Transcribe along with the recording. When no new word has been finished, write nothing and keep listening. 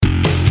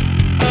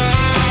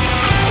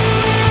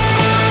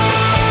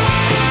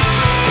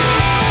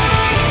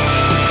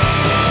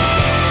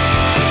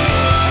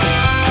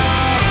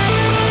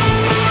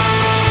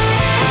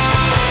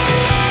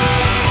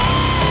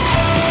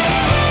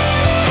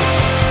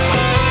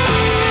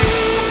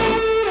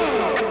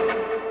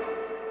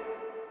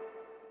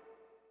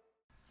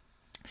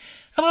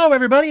Hello,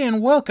 everybody,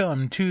 and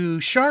welcome to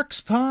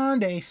Sharks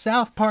Pond, a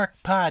South Park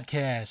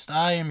podcast.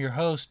 I am your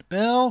host,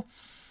 Bill,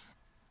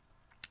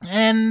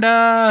 and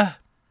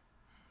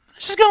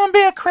this is going to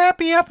be a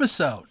crappy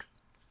episode.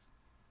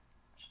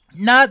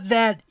 Not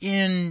that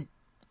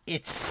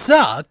it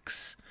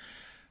sucks,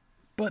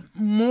 but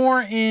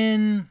more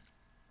in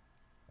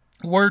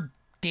we're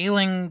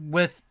dealing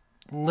with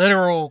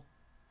literal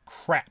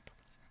crap.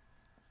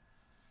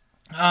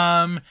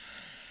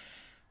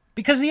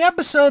 Because the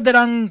episode that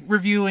I'm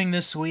reviewing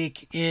this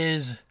week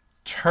is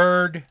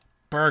Turd,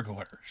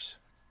 Burglars.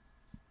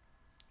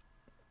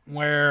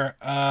 Where,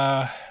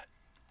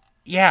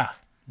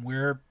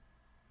 we're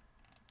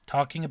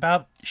talking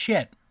about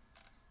shit.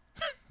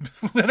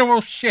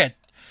 Literal shit.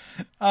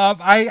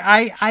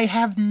 I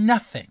have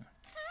nothing.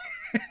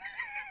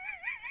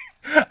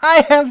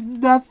 I have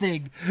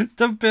nothing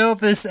to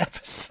build this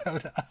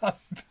episode up.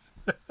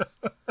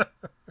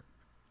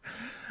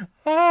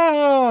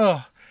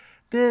 Oh...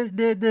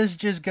 This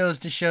just goes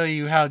to show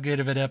you how good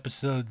of an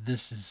episode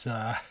this is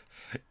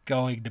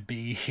going to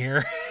be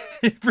here.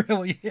 It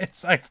really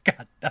is. I've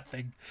got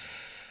nothing.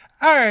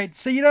 Alright,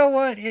 so you know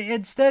what?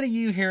 Instead of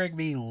you hearing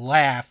me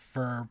laugh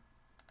for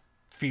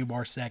a few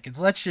more seconds,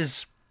 let's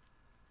just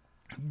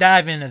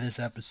dive into this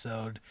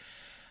episode.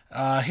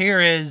 Here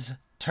is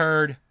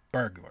Turd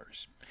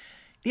Burglars.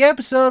 The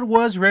episode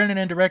was written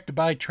and directed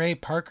by Trey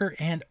Parker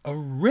and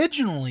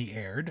originally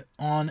aired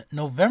on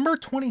November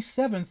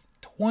 27th,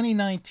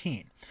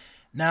 2019.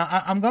 Now,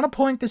 I'm going to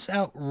point this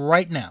out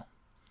right now.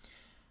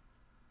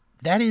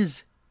 That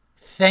is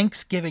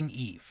Thanksgiving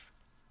Eve.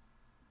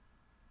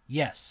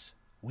 Yes,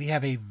 we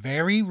have a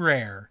very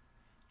rare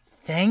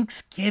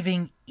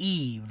Thanksgiving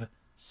Eve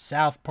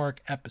South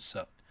Park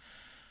episode.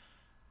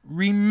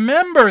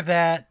 Remember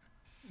that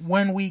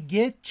when we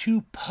get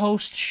to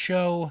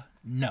post-show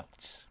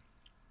notes.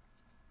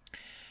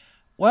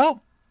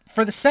 Well,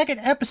 for the second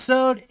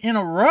episode in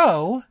a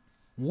row,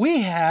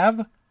 we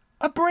have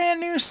a brand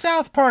new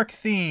South Park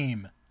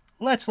theme.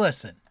 Let's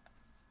listen.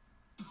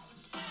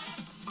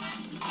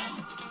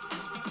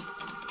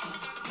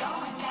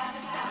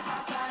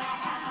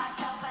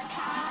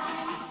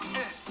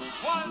 It's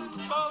one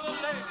for the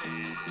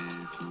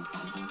ladies.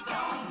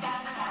 Going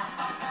down to South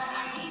Park, but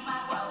I leave my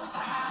woes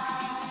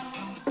behind.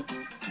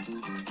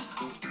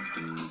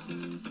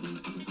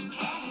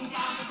 Heading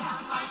down to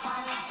South Park,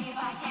 wanna see if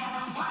I can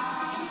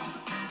unwind.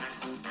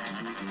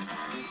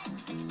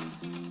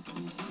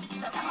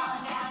 So come on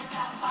down to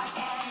South Park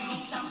and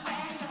meet some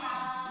friends of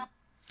mine.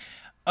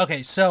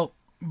 Okay, so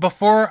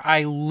before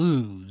I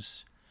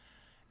lose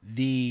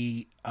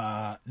the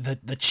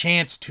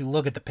chance to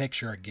look at the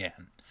picture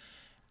again,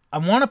 I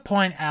want to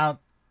point out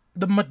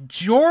the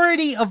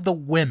majority of the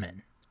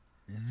women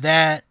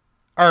that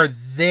are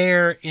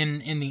there in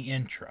the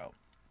intro.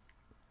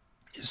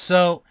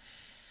 So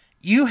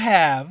you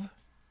have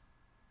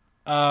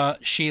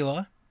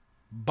Sheila,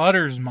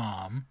 Butter's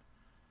mom,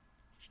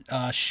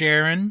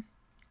 Sharon,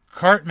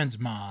 Cartman's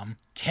mom,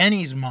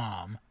 Kenny's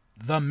mom,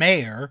 the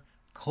mayor,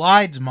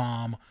 Clyde's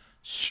mom,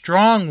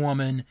 Strong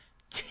Woman,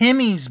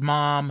 Timmy's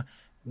mom,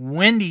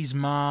 Wendy's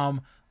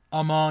mom,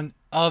 among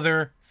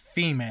other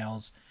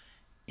females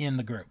in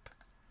the group.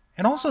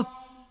 And also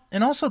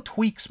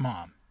Tweak's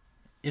mom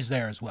is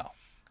there as well.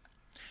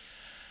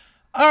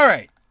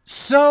 Alright,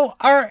 so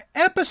our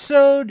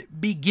episode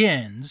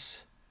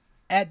begins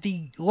at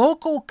the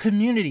local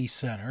community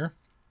center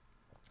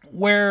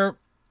where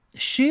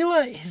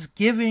Sheila is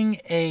giving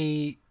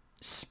a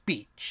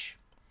speech.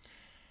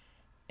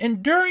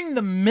 And during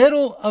the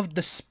middle of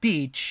the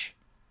speech,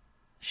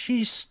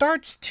 she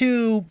starts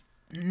to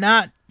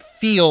not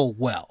feel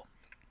well.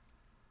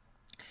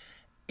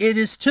 It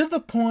is to the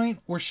point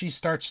where she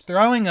starts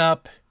throwing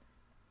up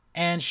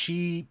and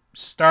she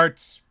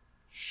starts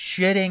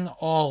shitting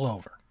all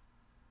over.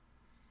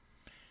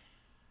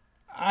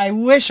 I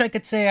wish I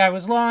could say I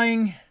was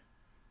lying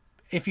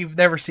if you've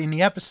never seen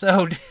the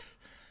episode,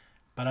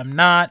 but I'm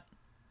not.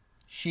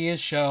 She is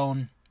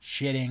shown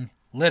shitting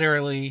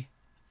literally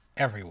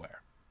everywhere.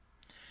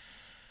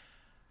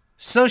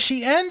 So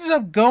she ends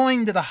up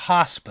going to the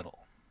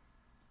hospital.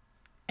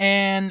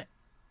 And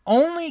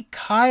only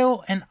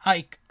Kyle and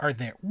Ike are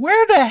there.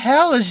 Where the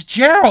hell is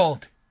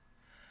Gerald?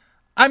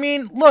 I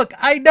mean, look,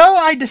 I know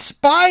I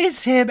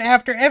despise him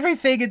after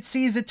everything in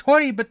season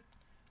 20, but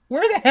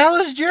where the hell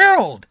is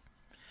Gerald?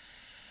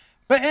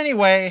 But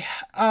anyway,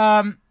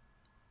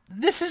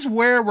 this is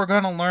where we're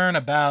going to learn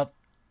about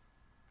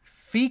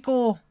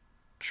fecal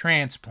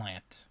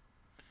transplant.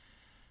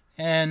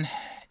 And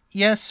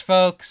yes,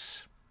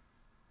 folks,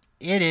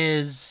 it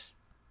is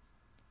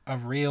a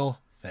real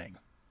thing.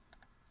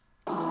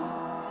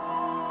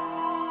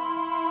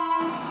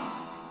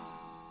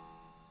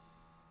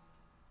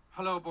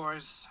 Hello,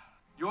 boys.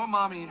 Your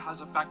mommy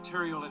has a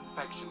bacterial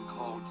infection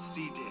called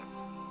C.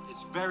 diff.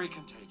 It's very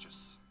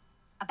contagious.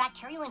 A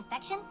bacterial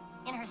infection?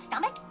 In her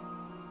stomach?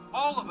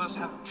 All of us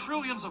have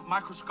trillions of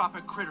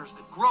microscopic critters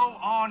that grow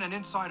on and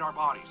inside our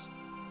bodies.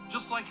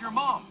 Just like your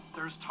mom,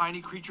 there's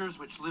tiny creatures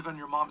which live on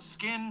your mom's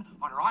skin,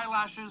 on her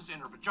eyelashes, in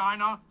her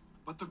vagina.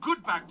 but the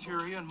good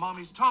bacteria in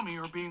Mommy's tummy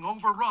are being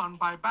overrun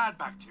by bad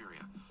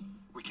bacteria.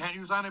 We can't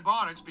use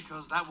antibiotics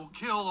because that will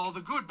kill all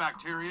the good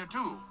bacteria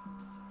too.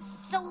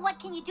 So what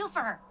can you do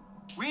for her?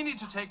 We need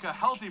to take a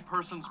healthy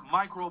person's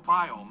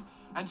microbiome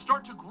and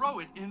start to grow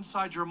it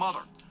inside your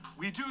mother.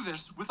 We do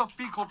this with a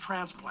fecal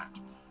transplant.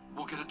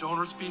 We'll get a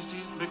donor's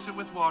feces, mix it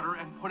with water,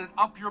 and put it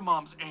up your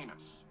mom's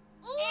anus.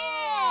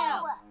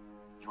 Ew!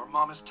 Your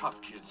mom is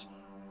tough, kids.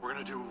 We're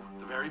gonna do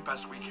the very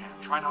best we can.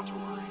 Try not to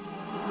worry.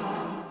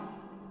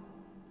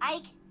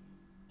 Ike,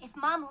 if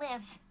Mom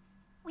lives,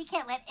 we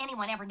can't let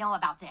anyone ever know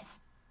about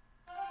this.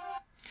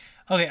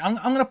 Okay, I'm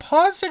going to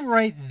pause it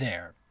right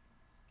there.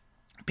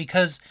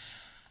 Because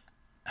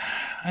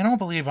I don't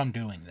believe I'm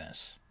doing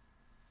this.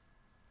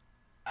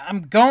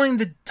 I'm going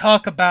to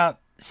talk about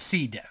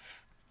C.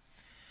 diff.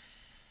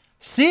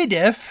 C.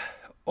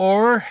 diff,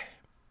 or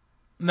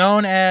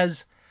known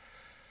as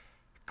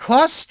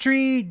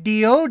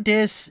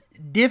Clostridioides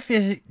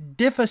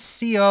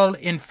difficile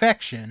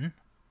infection,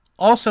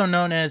 also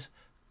known as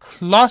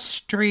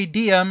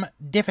Clostridium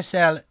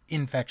difficile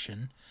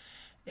infection,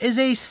 is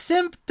a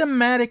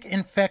symptomatic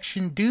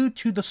infection due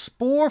to the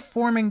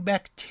spore-forming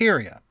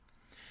bacteria.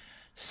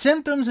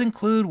 Symptoms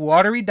include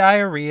watery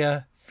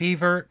diarrhea,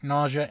 fever,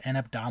 nausea, and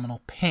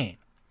abdominal pain.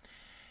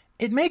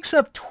 It makes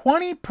up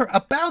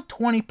about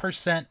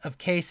 20% of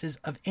cases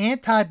of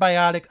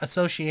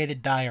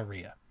antibiotic-associated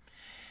diarrhea.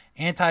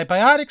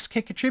 Antibiotics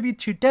can contribute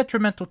to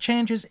detrimental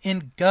changes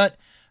in gut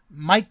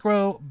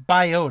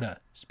microbiota.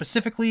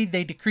 Specifically,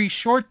 they decrease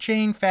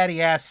short-chain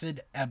fatty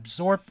acid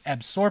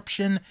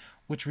absorption,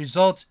 which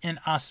results in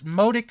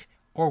osmotic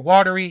or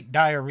watery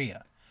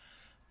diarrhea.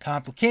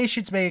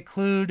 Complications may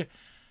include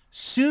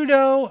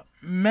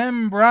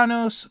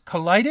pseudomembranous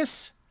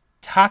colitis,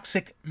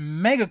 toxic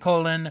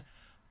megacolon,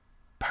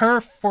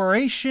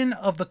 perforation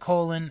of the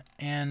colon,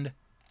 and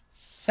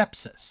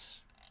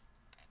sepsis.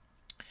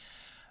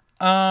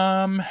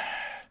 I'm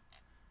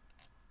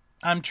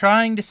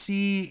trying to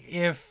see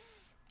if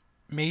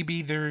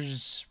maybe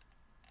there's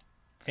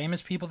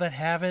famous people that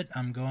have it.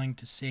 I'm going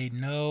to say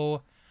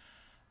no.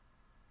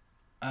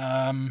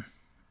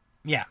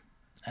 Yeah,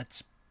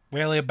 that's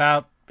really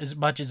about as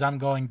much as I'm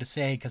going to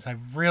say, because I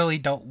really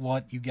don't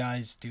want you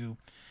guys to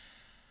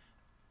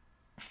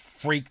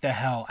freak the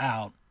hell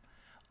out.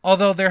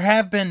 Although there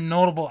have been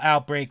notable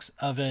outbreaks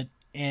of it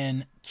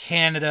in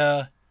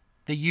Canada,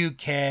 the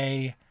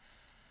UK,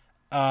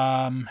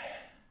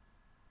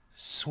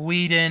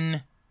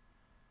 Sweden.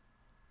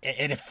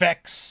 It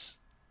affects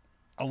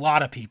a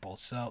lot of people.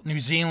 So New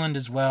Zealand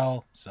as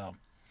well. So,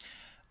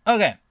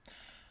 okay.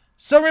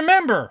 So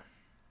remember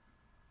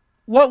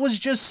what was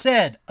just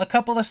said a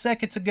couple of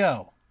seconds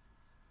ago.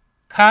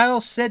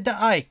 Kyle said to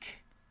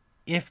Ike,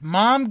 if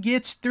Mom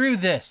gets through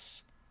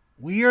this,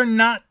 we are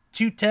not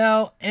to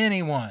tell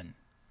anyone.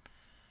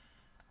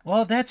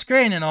 Well, that's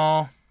great and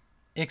all,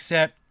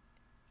 except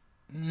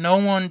no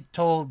one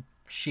told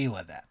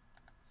Sheila that.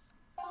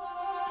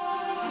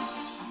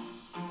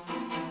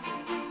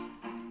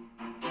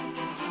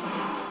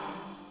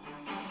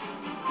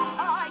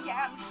 I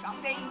am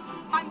shopping.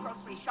 I'm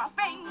grocery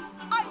shopping.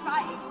 I'm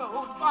buying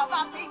food for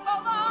the people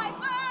I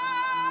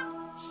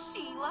love.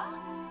 Sheila?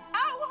 Oh,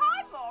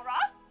 hi, Laura.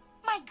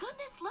 My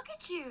goodness, look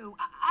at you.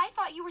 I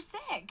thought you were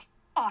sick.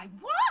 I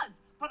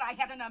was, but I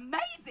had an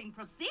amazing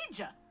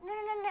procedure.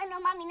 No,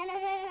 Mommy, no.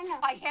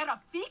 I had a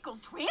fecal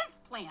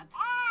transplant.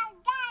 Oh,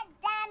 God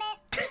damn it.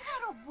 You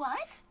had a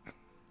what?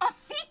 A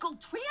fecal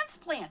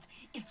transplant.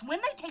 It's when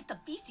they take the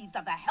feces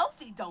of a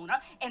healthy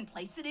donor and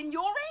place it in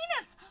your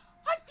anus.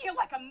 I feel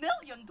like $1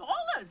 million.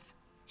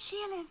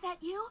 Sheila, is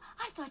that you?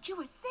 I thought you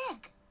were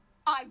sick.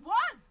 I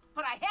was,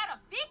 but I had a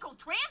fecal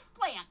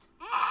transplant.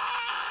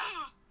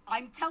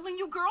 I'm telling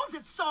you girls,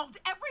 it solved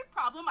every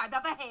problem I've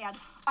ever had.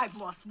 I've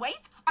lost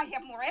weight, I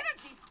have more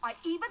energy, I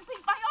even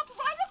think my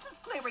arthritis is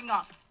clearing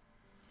up.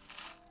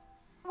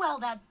 Well,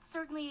 that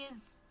certainly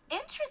is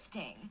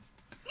interesting.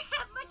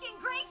 Looking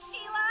great,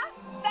 Sheila.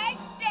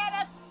 Thanks,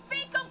 Janice.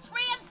 Fecal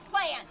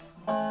transplant.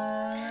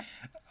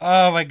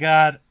 Oh my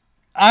God.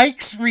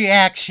 Ike's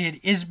reaction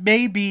is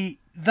maybe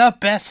the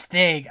best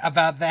thing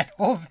about that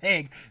whole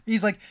thing.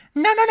 He's like,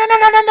 no.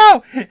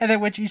 And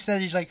then when she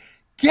says, he's like,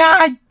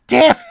 God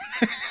damn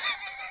it.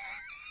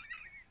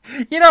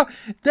 You know,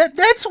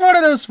 that's one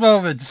of those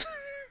moments.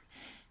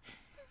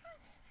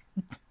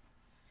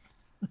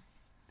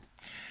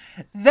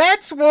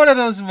 That's one of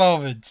those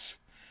moments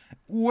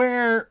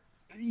where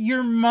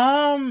your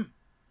mom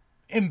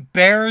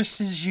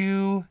embarrasses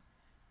you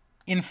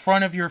in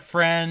front of your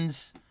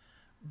friends,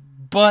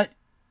 but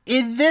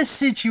in this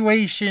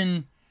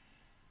situation,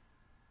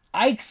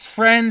 Ike's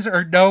friends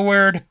are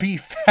nowhere to be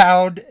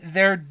found.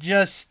 They're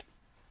just,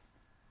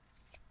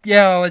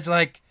 it's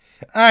like,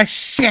 oh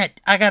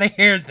shit, I gotta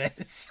hear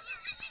this.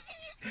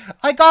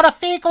 I got a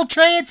fecal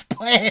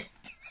transplant.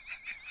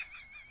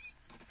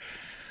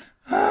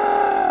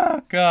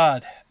 Oh,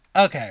 God.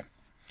 Okay.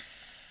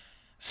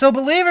 So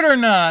believe it or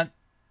not,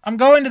 I'm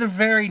going to the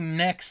very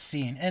next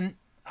scene. And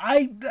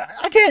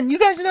again, you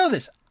guys know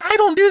this. I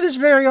don't do this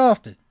very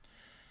often.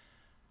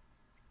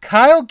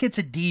 Kyle gets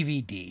a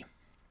DVD.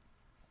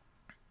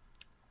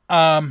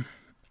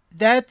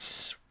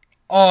 That's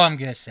all I'm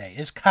gonna say,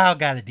 is Kyle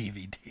got a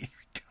DVD.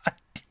 God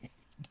damn.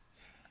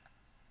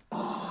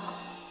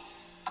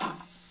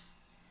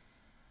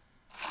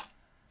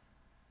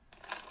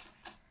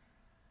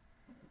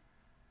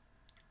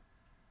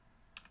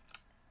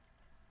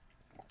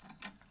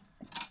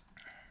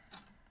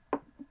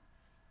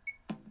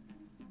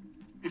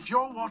 If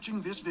you're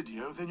watching this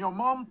video, then your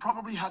mom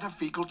probably had a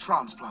fecal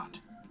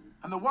transplant.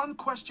 And the one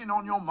question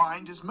on your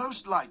mind is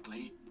most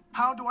likely,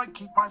 how do I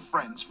keep my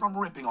friends from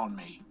ripping on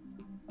me?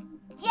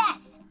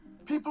 Yes!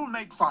 People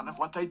make fun of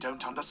what they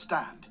don't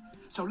understand.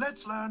 So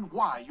let's learn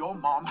why your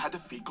mom had a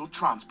fecal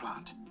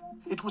transplant.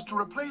 It was to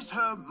replace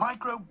her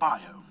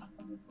microbiome.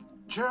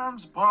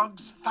 Germs,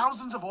 bugs,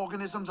 thousands of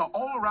organisms are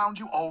all around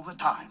you all the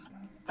time.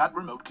 That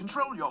remote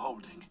control you're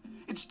holding,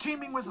 it's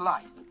teeming with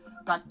life,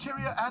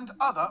 bacteria and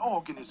other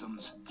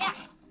organisms. Yeah.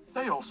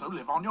 They also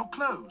live on your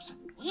clothes.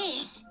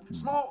 Yeesh.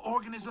 Small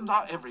organisms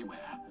are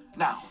everywhere.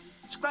 Now,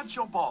 scratch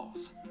your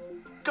balls.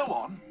 Go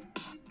on.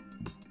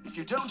 If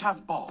you don't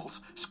have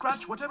balls,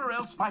 scratch whatever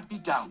else might be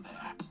down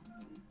there.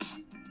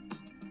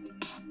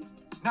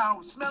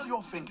 Now, smell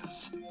your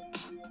fingers.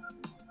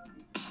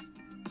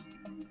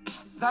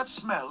 That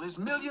smell is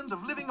millions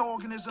of living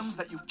organisms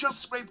that you've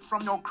just scraped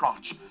from your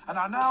crotch and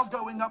are now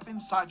going up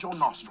inside your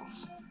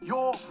nostrils.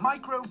 Your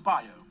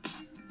microbiome.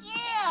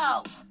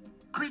 Ew!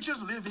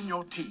 Creatures live in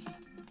your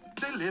teeth.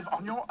 They live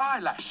on your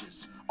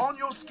eyelashes, on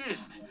your skin,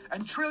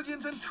 and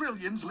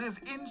trillions live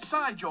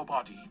inside your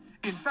body.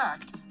 In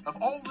fact, of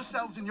all the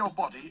cells in your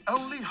body,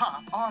 only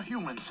half are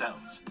human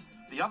cells.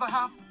 The other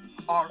half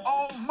are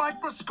all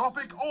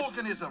microscopic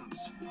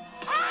organisms.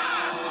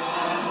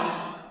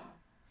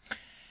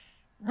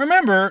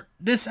 Remember,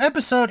 this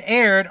episode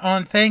aired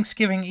on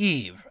Thanksgiving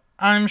Eve.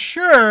 I'm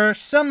sure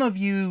some of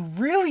you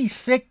really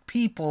sick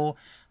people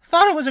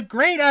thought it was a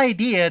great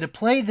idea to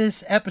play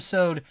this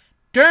episode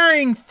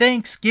during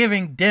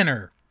Thanksgiving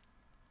dinner.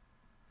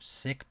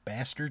 Sick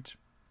bastards.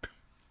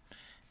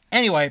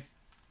 Anyway,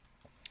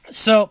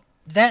 so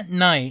that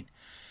night,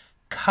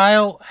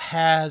 Kyle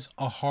has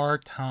a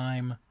hard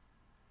time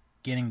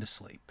getting to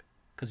sleep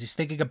because he's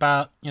thinking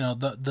about,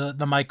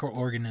 the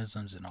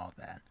microorganisms and all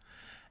that.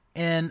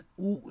 And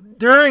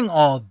during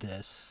all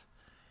this,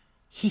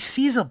 he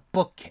sees a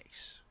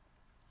bookcase.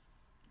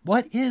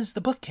 What is the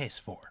bookcase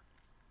for?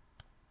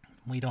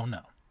 We don't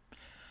know.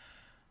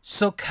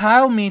 So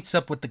Kyle meets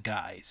up with the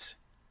guys,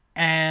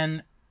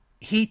 and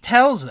he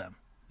tells them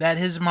that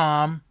his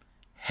mom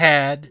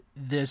had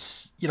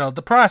this,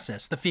 the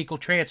process, the fecal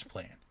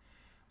transplant,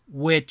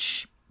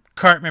 which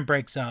Cartman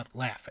breaks out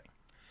laughing.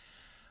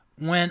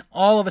 When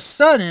all of a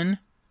sudden,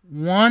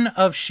 one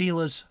of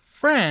Sheila's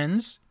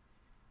friends,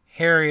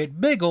 Harriet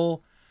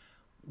Biggle,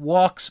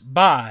 walks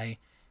by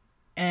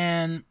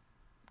and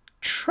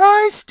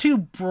tries to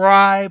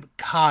bribe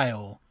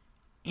Kyle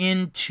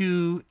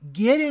into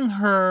getting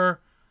her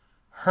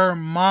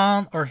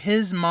mom or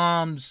his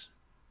mom's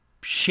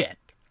shit.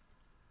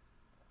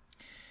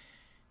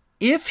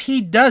 If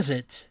he does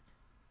it,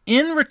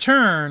 in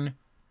return,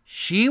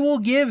 she will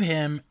give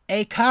him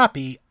a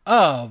copy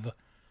of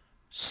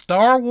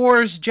Star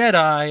Wars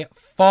Jedi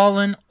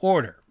Fallen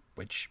Order,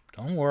 which,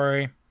 don't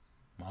worry,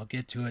 I'll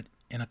get to it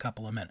in a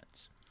couple of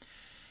minutes.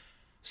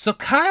 So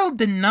Kyle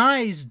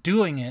denies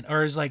doing it,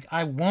 or is like,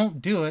 I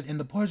won't do it, and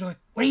the boys are like,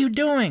 what are you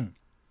doing?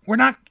 We're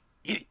not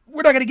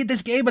going to get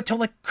this game until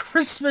like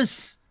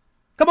Christmas.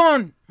 Come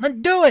on, let's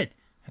do it.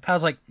 And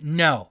Kyle's like,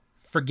 no,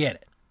 forget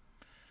it.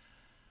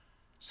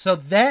 So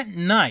that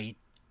night,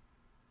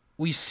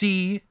 we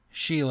see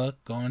Sheila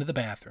going to the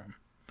bathroom.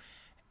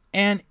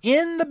 And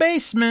in the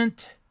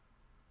basement,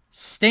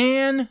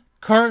 Stan,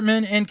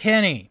 Cartman, and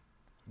Kenny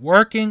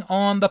working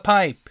on the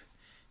pipe.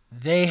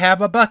 They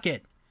have a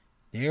bucket.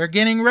 They're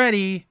getting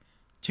ready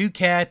to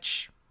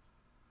catch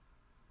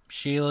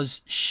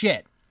Sheila's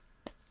shit.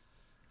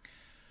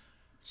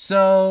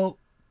 So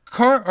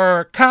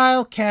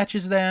Kyle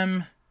catches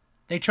them.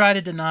 They try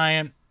to deny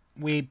him.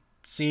 We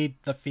see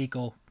the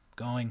fecal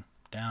going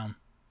down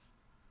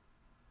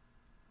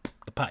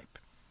the pipe.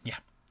 Yeah.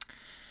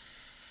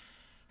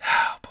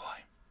 Oh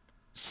boy.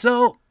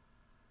 So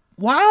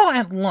while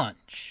at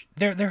lunch,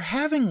 they're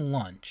having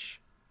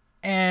lunch,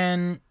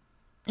 and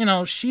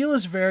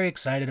Sheila's very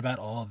excited about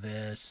all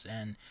this,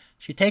 and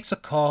she takes a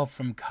call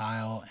from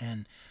Kyle,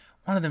 and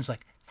one of them's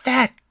like,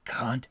 that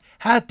cunt,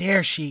 how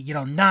dare she,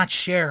 not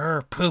share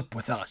her poop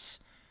with us.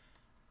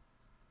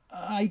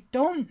 I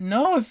don't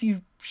know if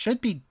you should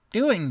be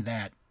doing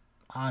that,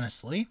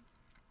 honestly.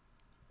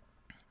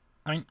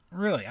 I mean,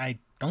 really, I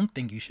don't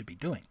think you should be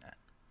doing that.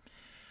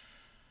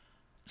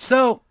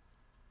 So,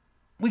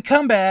 we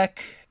come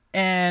back,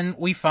 and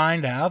we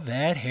find out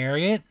that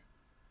Harriet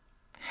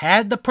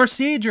had the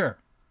procedure.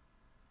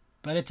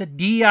 But it's a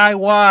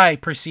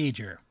DIY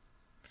procedure.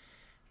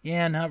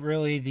 Yeah, not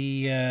really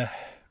the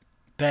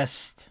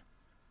best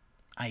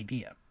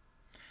idea.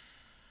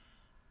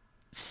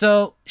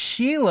 So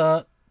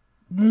Sheila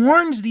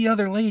warns the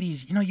other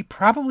ladies, you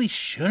probably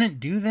shouldn't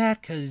do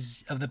that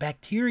because of the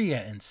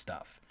bacteria and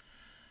stuff.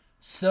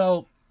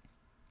 So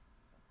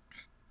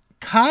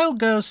Kyle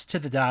goes to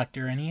the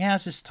doctor and he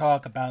has his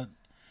talk about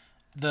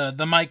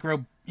the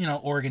micro,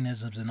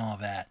 organisms and all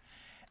that.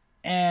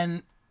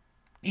 And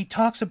he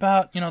talks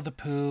about, the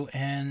poo,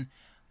 and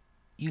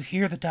you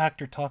hear the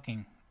doctor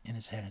talking in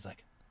his head. He's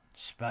like,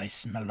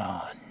 spice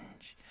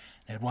melange.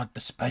 They want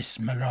the spice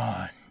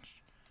melange.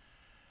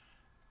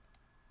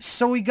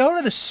 So we go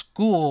to the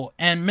school,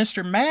 and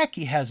Mr.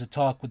 Mackey has a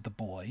talk with the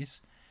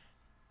boys,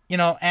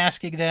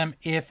 asking them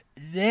if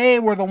they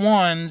were the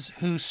ones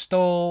who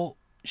stole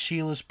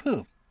Sheila's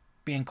poo,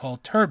 being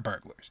called Turd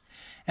Burglars.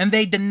 And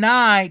they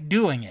deny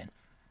doing it.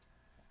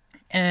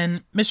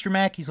 And Mr.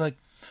 Mackey's like,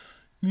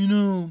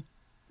 I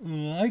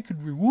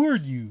could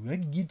reward you. I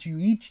could get you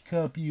each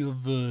copy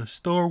of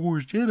Star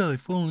Wars Jedi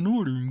Fallen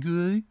Order,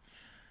 okay?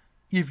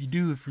 If you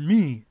do it for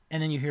me.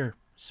 And then you hear,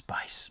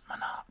 spice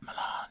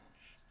melange.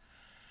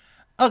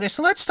 Okay,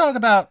 so let's talk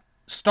about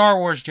Star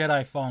Wars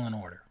Jedi Fallen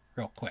Order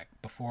real quick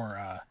before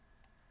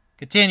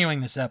continuing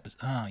this episode.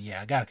 Oh,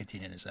 yeah, I gotta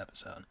continue this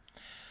episode.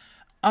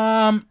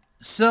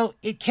 So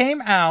it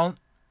came out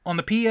on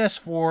the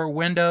PS4,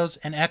 Windows,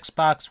 and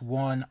Xbox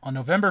One on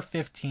November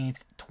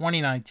 15th,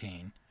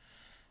 2019.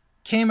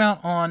 Came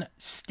out on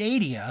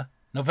Stadia,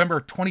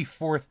 November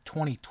 24th,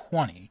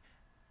 2020.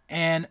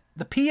 And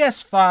the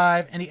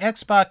PS5 and the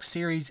Xbox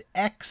Series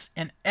X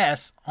and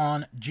S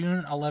on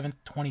June 11th,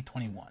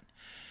 2021.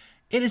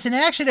 It is an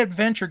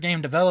action-adventure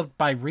game developed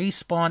by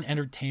Respawn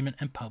Entertainment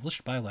and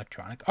published by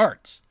Electronic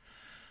Arts.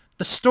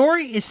 The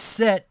story is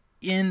set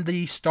in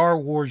the Star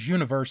Wars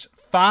universe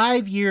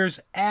 5 years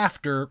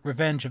after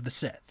Revenge of the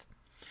Sith.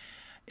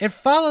 It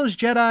follows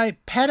Jedi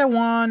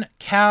Padawan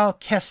Cal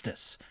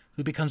Kestis,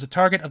 who becomes a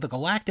target of the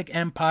Galactic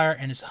Empire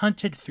and is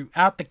hunted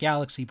throughout the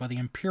galaxy by the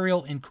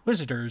Imperial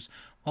Inquisitors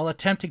while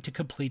attempting to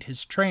complete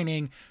his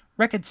training,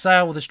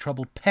 reconcile with his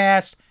troubled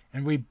past,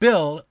 and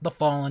rebuild the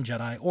fallen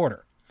Jedi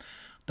Order.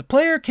 The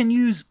player can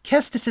use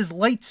Kestis'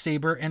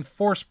 lightsaber and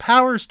force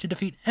powers to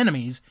defeat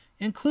enemies,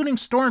 including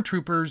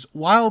stormtroopers,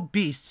 wild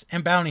beasts,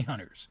 and bounty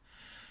hunters.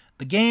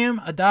 The game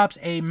adopts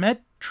a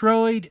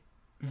Metroidvania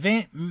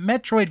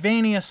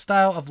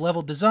style of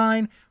level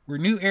design, where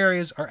new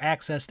areas are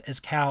accessed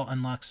as Cal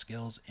unlocks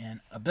skills and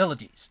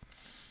abilities.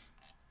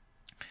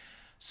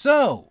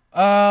 So,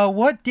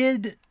 what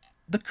did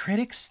the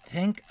critics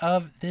think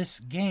of this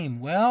game?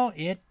 Well,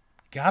 it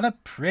got a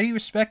pretty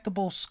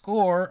respectable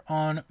score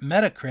on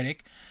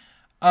Metacritic.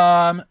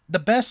 The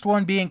best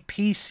one being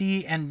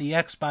PC and the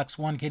Xbox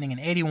One getting an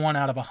 81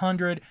 out of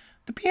 100.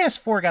 The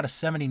PS4 got a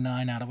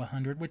 79 out of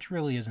 100, which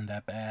really isn't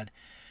that bad.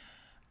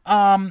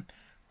 The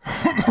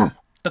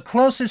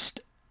closest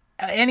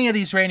any of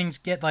these ratings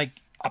get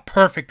like a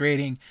perfect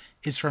rating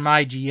is from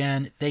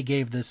IGN. They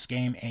gave this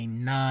game a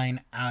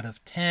 9 out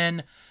of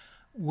 10,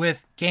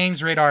 with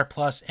Games Radar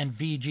Plus and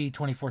VG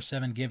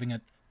 24/7 giving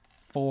it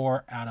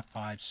 4 out of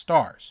 5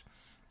 stars.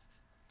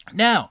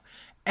 Now,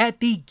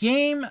 at the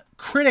Game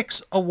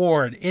Critics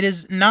Award, it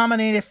is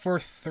nominated for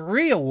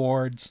 3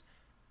 awards.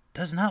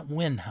 Does not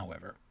win,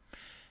 however.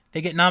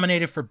 They get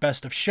nominated for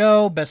Best of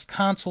Show, Best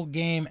Console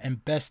Game,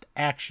 and Best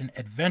Action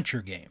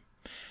Adventure Game.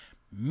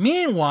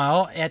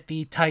 Meanwhile, at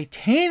the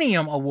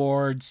Titanium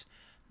Awards,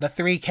 the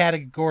 3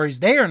 categories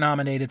they are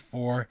nominated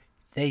for,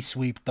 they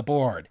sweep the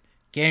board.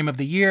 Game of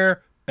the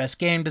Year, Best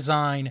Game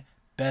Design,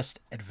 Best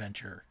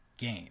Adventure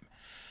Game.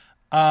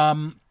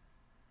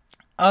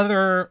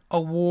 Other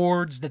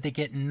awards that they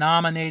get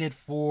nominated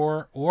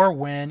for or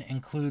win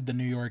include the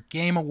New York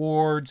Game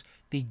Awards,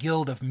 the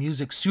Guild of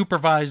Music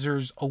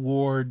Supervisors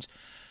Awards,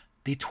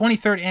 the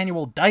 23rd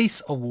Annual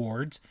DICE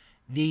Awards,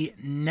 the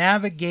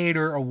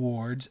Navigator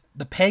Awards,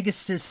 the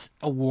Pegasus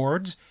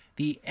Awards,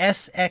 the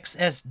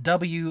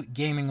SXSW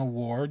Gaming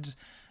Awards,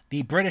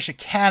 the British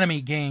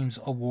Academy Games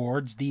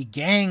Awards, the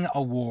Gang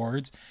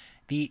Awards,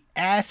 the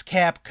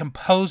ASCAP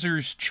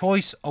Composers'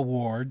 Choice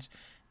Awards,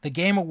 the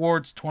Game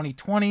Awards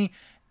 2020,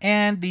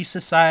 and the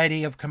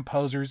Society of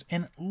Composers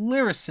and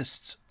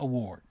Lyricists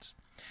Awards.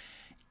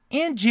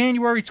 In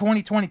January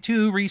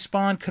 2022,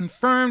 Respawn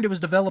confirmed it was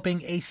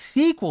developing a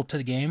sequel to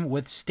the game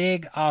with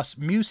Stig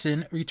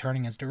Asmussen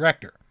returning as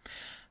director.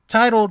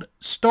 Titled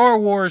Star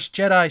Wars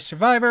Jedi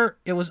Survivor,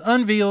 it was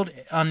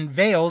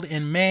unveiled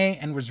in May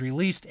and was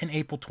released in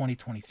April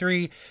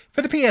 2023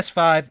 for the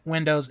PS5,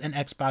 Windows, and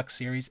Xbox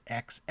Series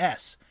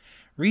XS.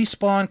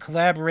 Respawn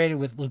collaborated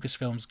with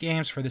Lucasfilms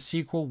Games for the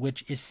sequel,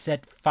 which is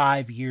set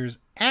 5 years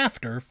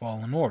after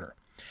Fallen Order.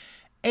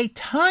 A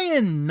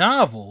tie-in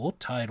novel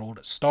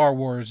titled Star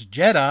Wars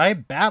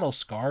Jedi Battle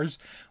Scars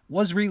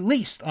was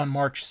released on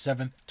March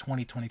 7th,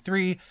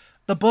 2023.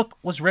 The book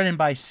was written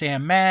by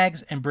Sam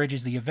Maggs and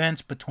bridges the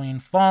events between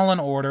Fallen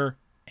Order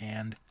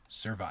and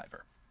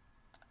Survivor.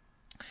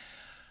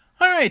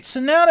 Alright, so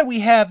now that we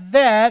have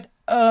that,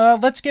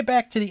 let's get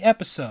back to the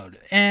episode.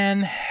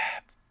 And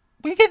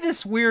we get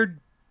this weird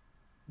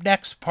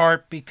next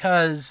part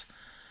because,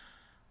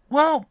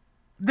 well,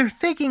 they're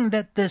thinking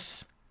that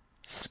this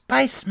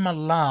spice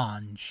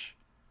melange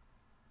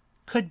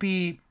could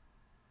be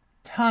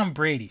Tom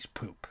Brady's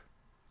poop.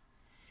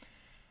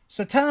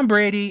 So Tom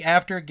Brady,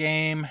 after a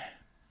game,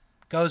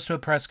 goes to a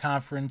press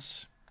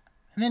conference,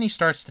 and then he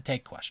starts to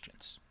take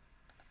questions.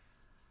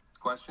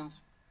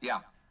 Questions? Yeah.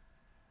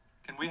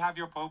 Can we have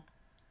your poop?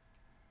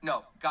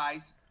 No,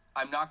 guys,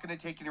 I'm not going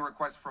to take any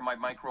requests for my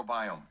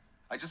microbiome.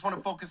 I just want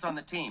to focus on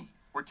the team.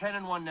 We're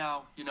 10-1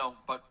 now,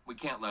 but we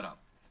can't let up.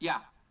 Yeah.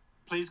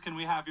 Please, can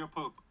we have your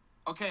poop?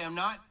 Okay, I'm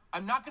not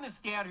going to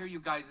stay out here, you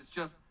guys. It's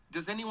just,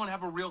 does anyone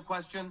have a real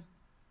question?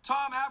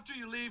 Tom, after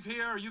you leave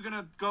here, are you going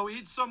to go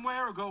eat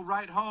somewhere or go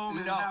right home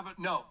and have it?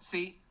 No.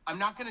 See, I'm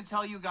not going to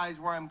tell you guys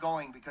where I'm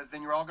going because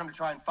then you're all going to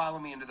try and follow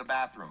me into the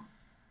bathroom.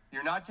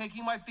 You're not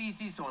taking my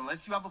feces, so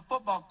unless you have a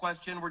football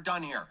question, we're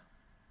done here.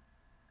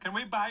 Can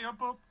we buy your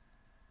poop?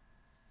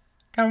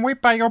 Can we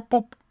buy your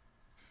poop?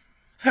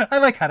 I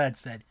like how that's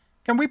said.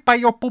 Can we buy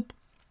your poop?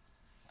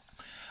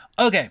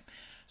 Okay,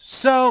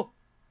 so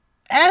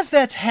as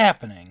that's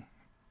happening,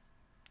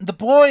 the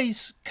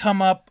boys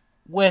come up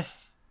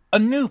with a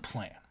new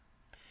plan.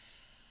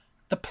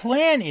 The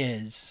plan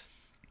is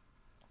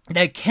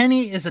that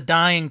Kenny is a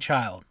dying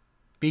child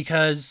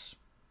because,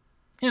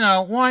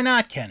 why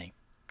not Kenny?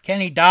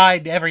 Kenny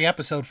died every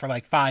episode for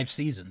like 5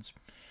 seasons.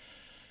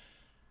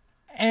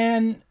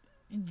 And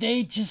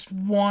they just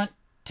want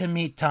to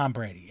meet Tom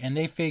Brady. And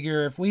they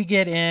figure if we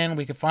get in,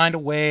 we can find a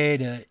way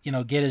to,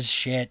 get his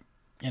shit,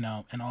 and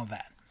all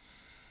that.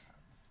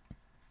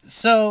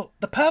 So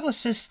the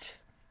publicist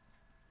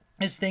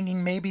is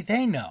thinking maybe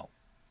they know,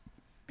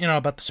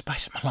 about the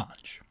spice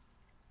melange.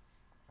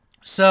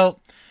 So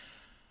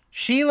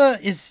Sheila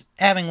is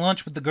having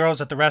lunch with the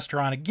girls at the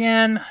restaurant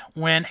again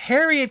when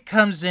Harriet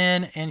comes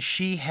in and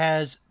she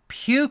has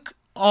puke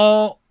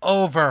all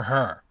over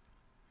her.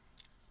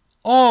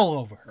 All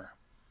over her.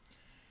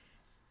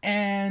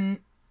 And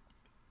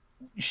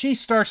she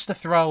starts to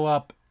throw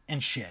up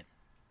and shit.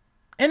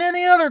 And then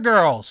the other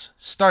girls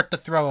start to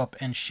throw up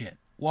and shit.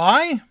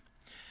 Why?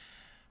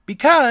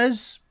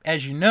 Because,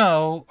 as you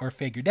know or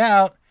figured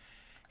out,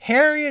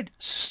 Harriet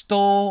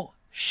stole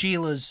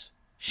Sheila's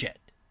shit.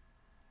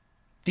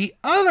 The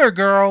other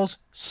girls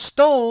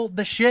stole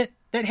the shit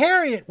that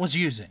Harriet was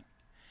using.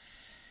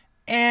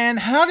 And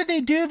how did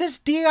they do this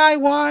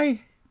DIY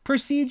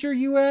procedure,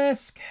 you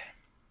ask?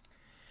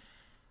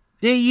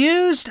 They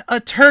used a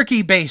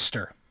turkey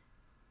baster.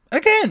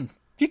 Again,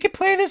 you can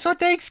play this on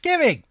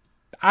Thanksgiving.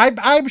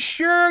 I'm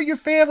sure your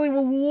family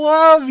will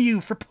love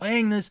you for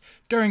playing this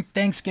during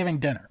Thanksgiving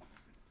dinner.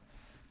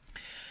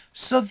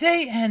 So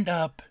they end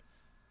up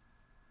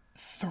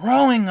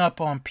throwing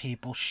up on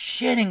people,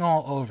 shitting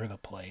all over the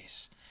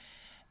place.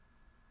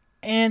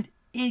 And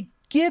it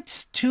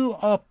gets to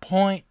a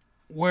point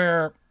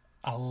where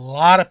a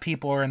lot of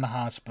people are in the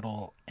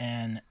hospital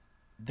and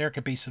there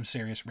could be some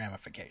serious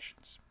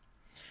ramifications.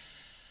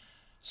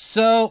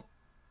 So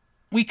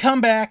we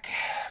come back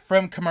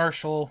from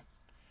commercial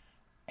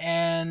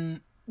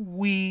and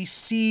we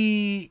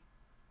see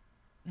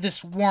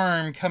this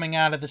worm coming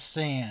out of the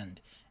sand.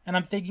 And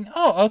I'm thinking,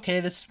 oh, okay,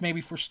 this is maybe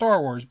for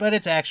Star Wars, but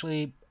it's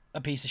actually a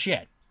piece of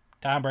shit.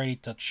 Tom Brady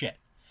took shit.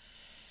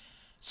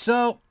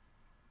 So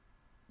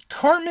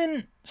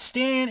Cartman,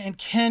 Stan, and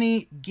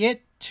Kenny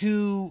get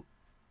to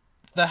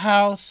the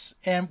house,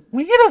 and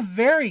we get a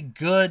very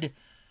good,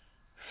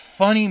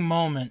 funny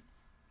moment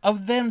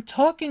of them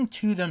talking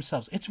to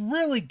themselves. It's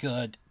really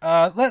good.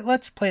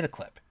 Let's play the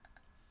clip.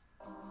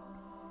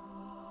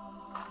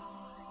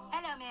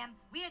 Hello, ma'am.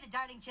 We are the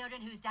darling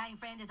children whose dying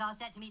friend is all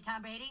set to meet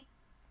Tom Brady.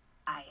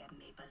 I am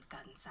Mabel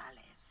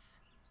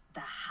Gonzalez, the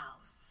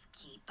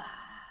housekeeper.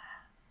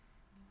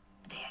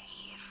 They're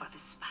here for the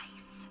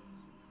spice.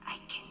 I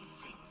can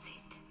sense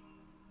it.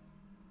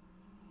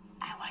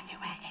 I wonder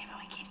why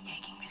everyone keeps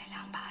taking really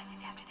long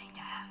pauses after they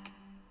talk.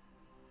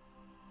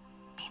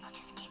 People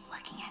just keep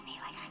looking at me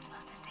like I'm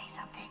supposed to say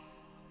something.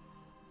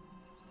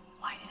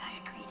 Why did I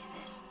agree to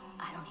this?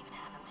 I don't even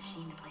have a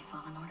machine to play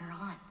Fallen Order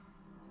on.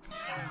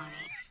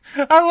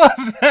 I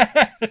love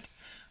that.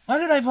 Why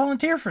did I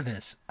volunteer for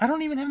this? I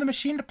don't even have the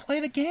machine to play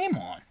the game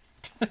on.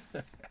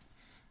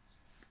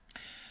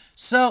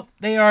 So,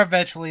 they are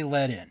eventually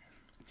let in.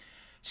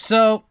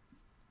 So,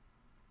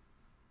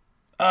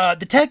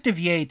 Detective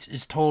Yates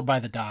is told by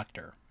the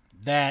doctor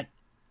that,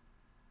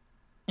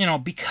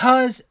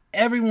 because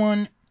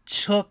everyone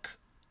took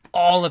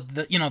all of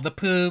the, the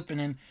poop and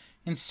then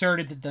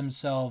inserted it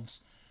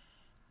themselves,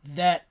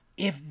 that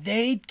if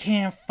they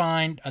can't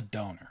find a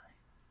donor,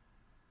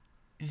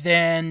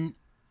 then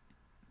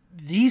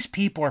these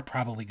people are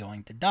probably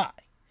going to die.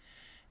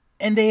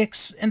 And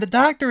the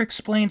doctor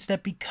explains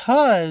that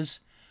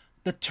because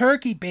the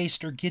turkey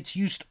baster gets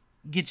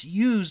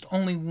used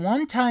only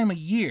one time a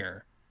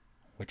year,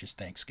 which is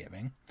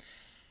Thanksgiving,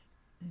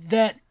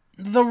 that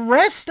the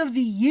rest of the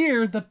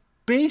year the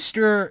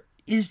baster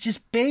is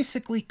just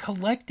basically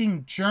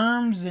collecting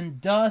germs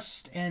and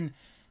dust, and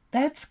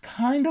that's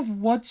kind of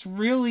what's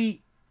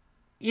really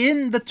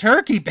in the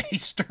turkey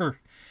baster.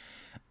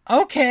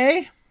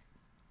 Okay.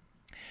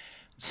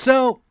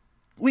 So,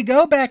 we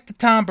go back to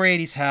Tom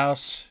Brady's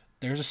house.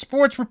 There's a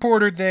sports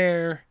reporter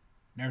there.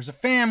 There's a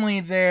family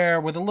there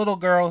with a little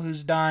girl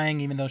who's dying,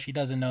 even though she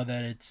doesn't know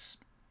that it's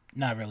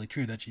not really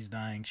true that she's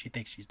dying. She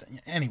thinks she's dying.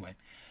 Anyway.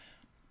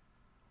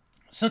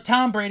 So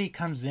Tom Brady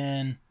comes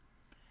in,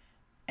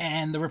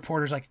 and the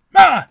reporter's like,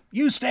 "Ma,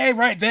 you stay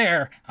right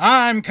there.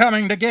 I'm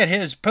coming to get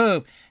his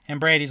poop." And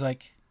Brady's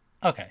like,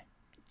 "Okay,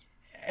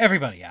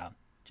 everybody out.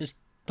 Just,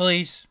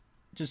 please,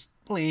 just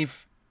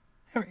leave.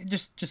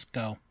 Just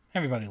go.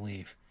 Everybody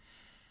leave."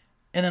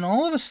 And then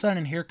all of a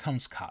sudden, here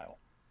comes Kyle.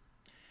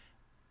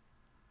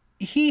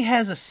 He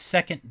has a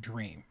second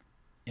dream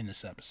in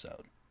this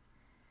episode.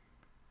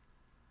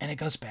 And it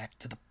goes back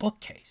to the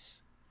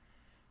bookcase.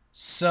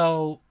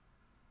 So,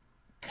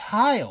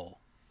 Kyle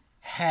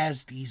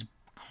has these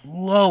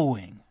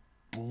glowing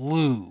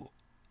blue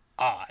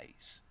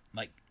eyes.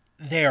 Like,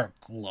 they're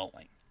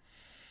glowing.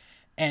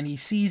 And he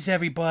sees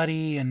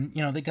everybody, and,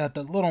 you know, they got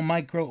the little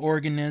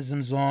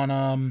microorganisms on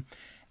them.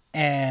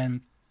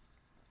 And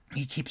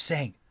he keeps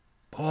saying,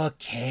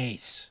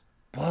 "Bookcase,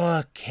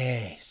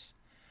 bookcase."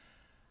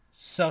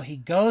 So he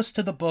goes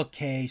to the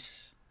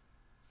bookcase,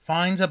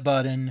 finds a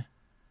button,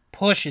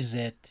 pushes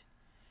it,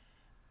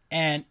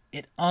 and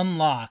it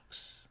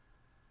unlocks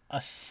a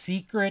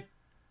secret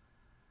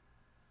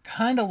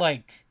kind of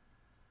like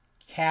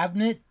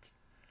cabinet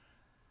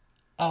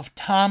of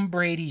Tom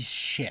Brady's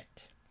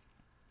shit.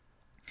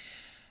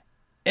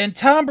 And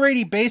Tom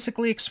Brady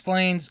basically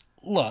explains,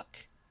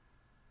 look,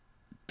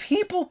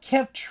 people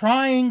kept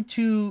trying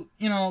to,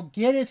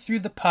 get it through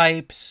the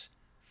pipes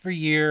for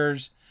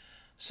years.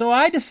 So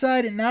I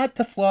decided not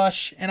to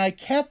flush, and I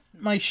kept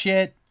my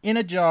shit in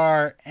a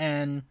jar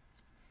and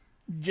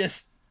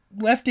just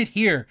left it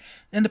here.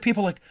 And the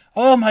people like,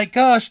 "Oh my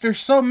gosh, there's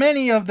so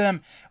many of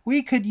them.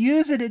 We could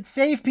use it and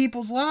save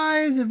people's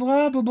lives," and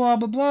blah, blah, blah,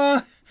 blah,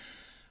 blah.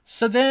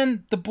 So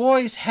then the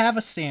boys have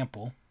a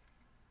sample.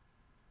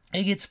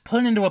 It gets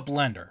put into a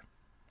blender.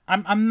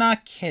 I'm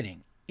not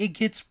kidding. It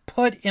gets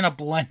put in a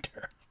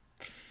blender.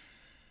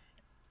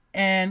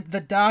 And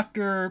the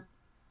doctor,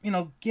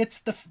 gets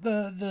the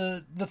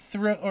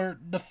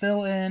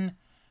fill in,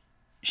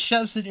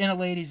 shoves it in a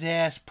lady's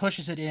ass,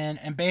 pushes it in,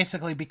 and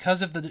basically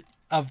because of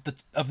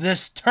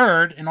this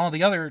turd and all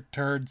the other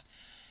turds,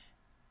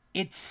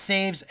 it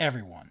saves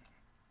everyone.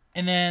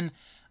 And then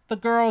the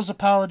girls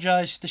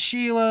apologize to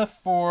Sheila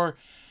for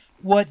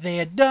what they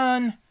had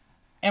done,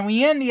 and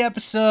we end the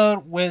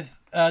episode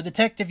with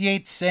Detective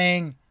Yates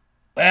saying,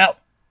 "Well,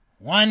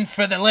 one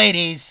for the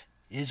ladies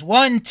is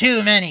one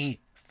too many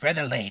for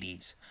the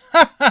ladies."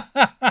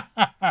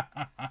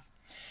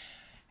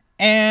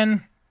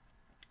 And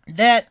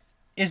that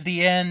is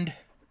the end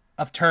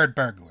of Turd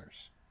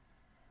Burglars.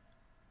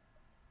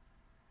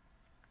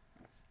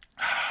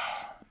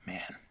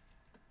 Man.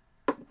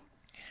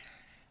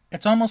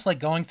 It's almost like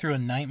going through a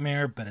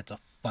nightmare, but it's a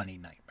funny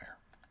nightmare.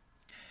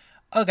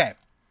 Okay.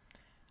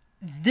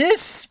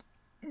 This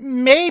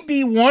may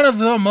be one of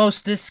the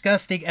most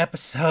disgusting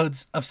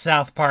episodes of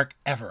South Park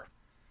ever.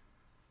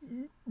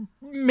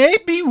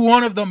 Maybe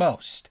one of the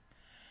most.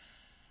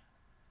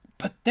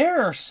 But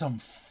there are some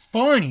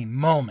funny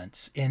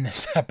moments in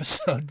this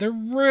episode. There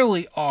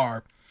really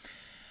are.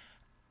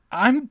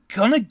 I'm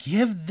gonna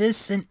give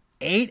this an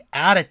 8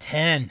 out of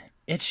 10.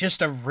 It's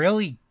just a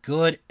really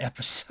good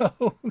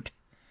episode.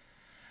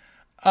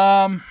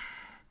 Alright,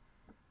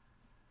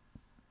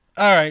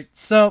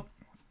 so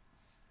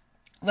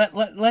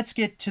let's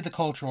get to the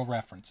cultural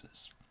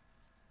references.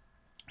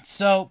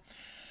 So,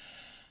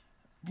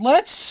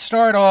 let's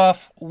start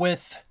off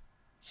with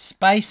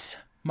spice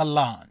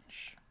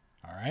melange.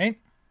 Alright?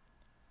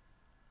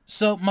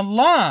 So,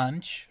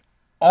 melange,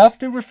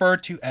 often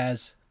referred to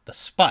as the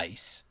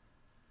spice,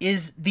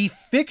 is the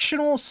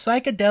fictional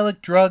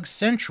psychedelic drug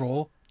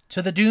central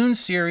to the Dune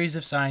series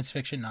of science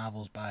fiction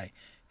novels by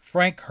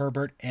Frank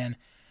Herbert and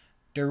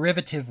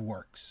derivative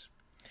works.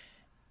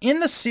 In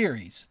the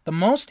series, the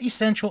most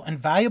essential and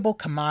valuable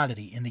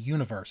commodity in the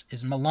universe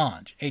is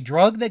melange, a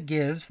drug that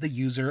gives the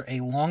user a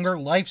longer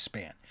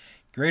lifespan,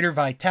 greater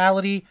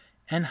vitality,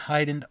 and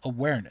heightened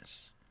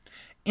awareness.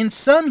 In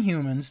some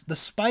humans, the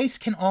spice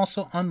can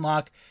also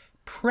unlock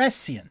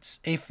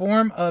prescience, a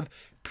form of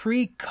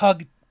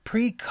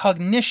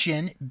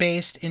precognition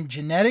based in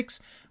genetics,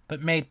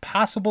 but made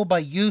possible by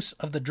use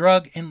of the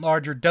drug in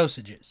larger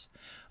dosages.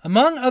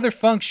 Among other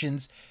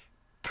functions,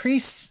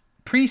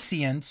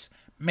 prescience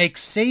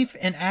makes safe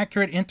and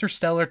accurate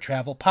interstellar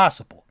travel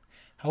possible.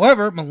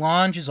 However,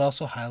 melange is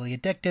also highly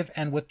addictive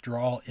and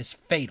withdrawal is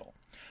fatal.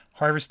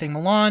 Harvesting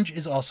melange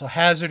is also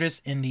hazardous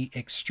in the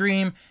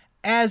extreme,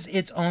 as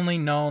its only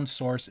known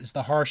source is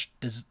the harsh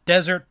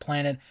desert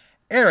planet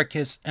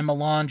Arrakis, and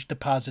melange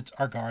deposits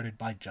are guarded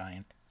by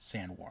giant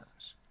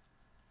sandworms.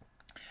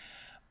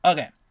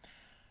 Okay,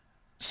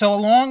 so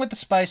along with the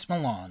spice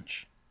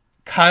melange,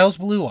 Kyle's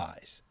blue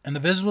eyes, and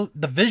the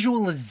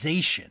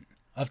visualization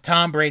of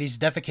Tom Brady's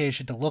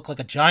defecation to look like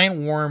a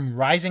giant worm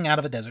rising out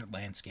of a desert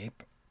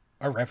landscape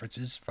are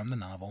references from the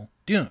novel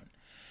Dune.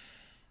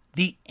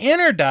 The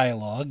inner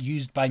dialogue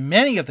used by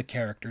many of the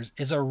characters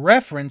is a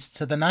reference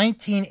to the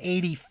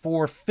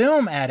 1984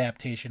 film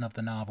adaptation of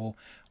the novel,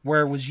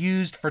 where it was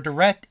used for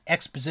direct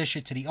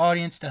exposition to the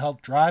audience to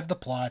help drive the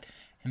plot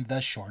and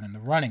thus shorten the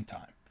running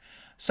time.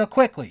 So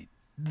quickly,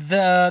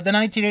 the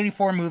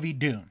 1984 movie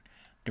Dune,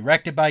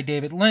 directed by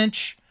David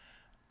Lynch.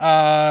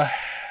 I'll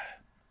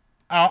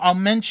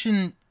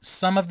mention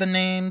some of the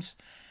names.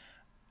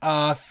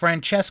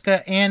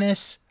 Francesca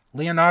Annis,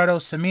 Leonardo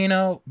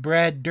Cimino,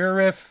 Brad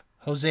Dourif,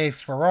 Jose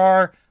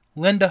Ferrer,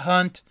 Linda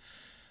Hunt,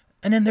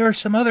 and then there are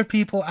some other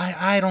people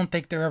I don't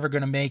think they're ever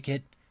going to make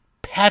it.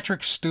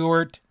 Patrick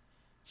Stewart,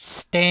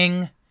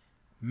 Sting,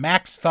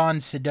 Max von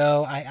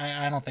Sydow.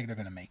 I don't think they're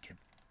going to make it.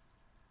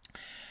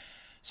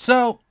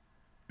 So,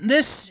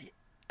 this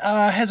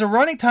has a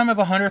running time of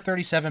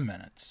 137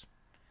 minutes.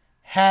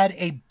 Had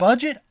a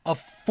budget of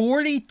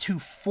 $40 to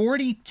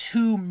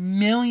 $42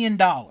 million.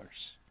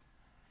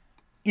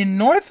 In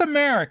North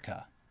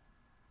America,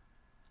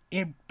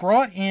 it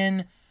brought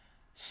in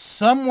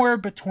somewhere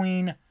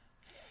between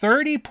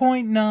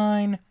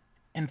 $30.9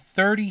 and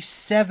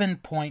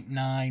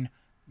 $37.9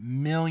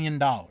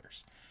 million.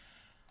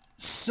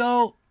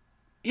 So,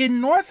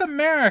 in North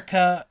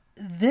America,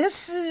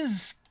 this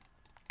is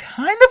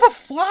kind of a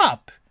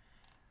flop,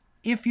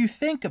 if you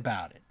think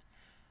about it.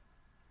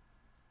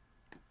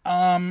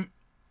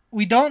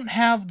 We don't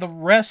have the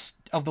rest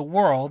of the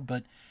world,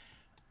 but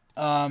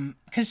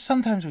because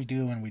sometimes we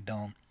do and we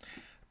don't.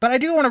 But I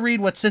do want to read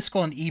what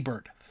Siskel and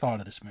Ebert thought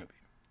of this movie.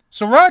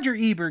 So Roger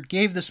Ebert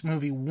gave this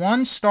movie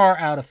 1 star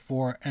out of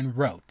 4 and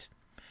wrote,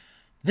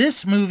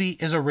 "This movie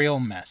is a real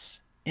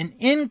mess. An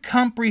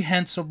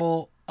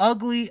incomprehensible,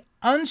 ugly,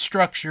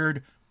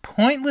 unstructured,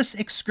 pointless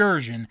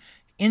excursion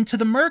into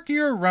the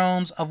murkier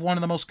realms of one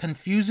of the most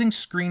confusing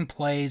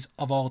screenplays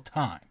of all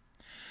time.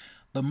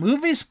 The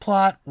movie's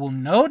plot will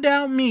no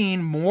doubt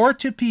mean more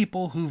to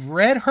people who've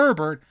read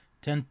Herbert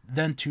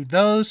than to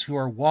those who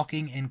are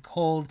walking in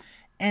cold,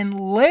 and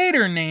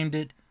later named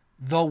it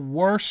the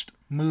worst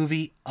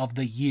movie of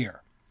the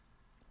year."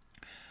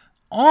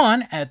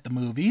 On At the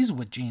Movies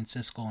with Gene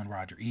Siskel and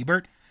Roger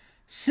Ebert,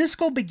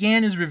 Siskel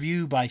began his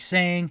review by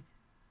saying,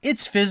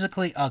 "It's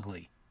physically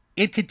ugly.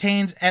 It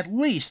contains at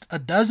least a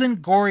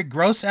dozen gory,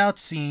 gross-out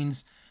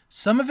scenes.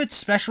 Some of its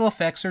special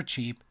effects are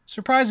cheap,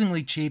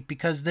 surprisingly cheap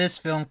because this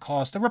film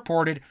cost a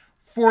reported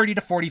 $40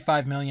 to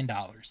 $45 million.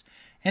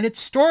 And its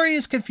story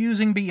is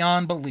confusing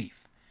beyond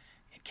belief.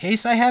 In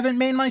case I haven't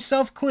made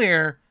myself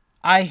clear,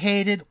 I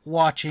hated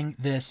watching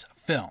this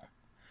film."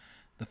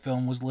 The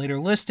film was later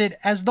listed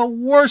as the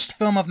worst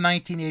film of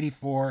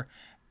 1984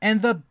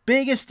 and the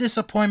biggest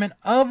disappointment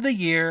of the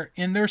year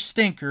in their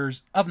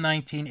Stinkers of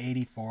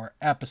 1984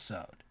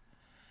 episode.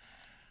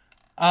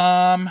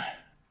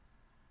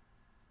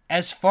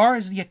 As far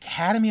as the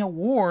Academy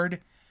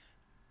Award,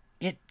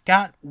 it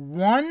got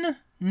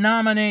one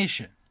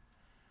nomination.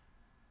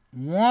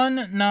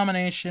 One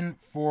nomination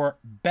for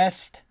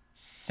Best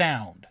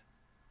Sound.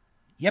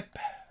 Yep.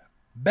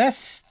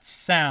 Best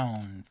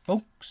Sound,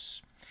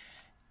 folks.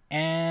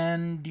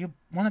 And you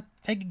want to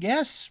take a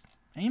guess?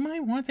 Anybody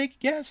want to take a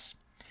guess?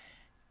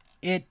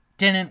 It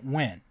didn't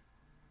win.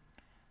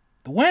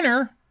 The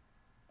winner,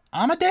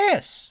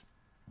 Amadeus,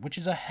 which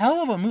is a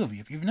hell of a movie.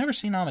 If you've never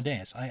seen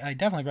Amadeus, I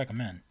definitely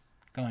recommend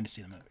going to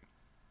see the movie.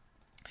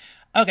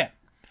 Okay,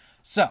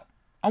 so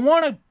I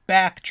want to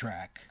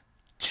backtrack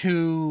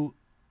to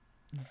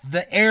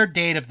the air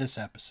date of this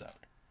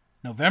episode,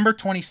 November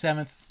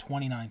 27th,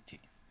 2019.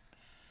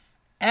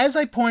 As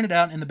I pointed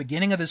out in the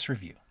beginning of this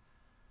review,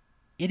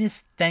 it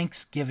is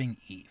Thanksgiving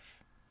Eve.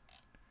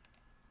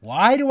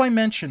 Why do I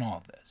mention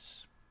all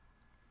this?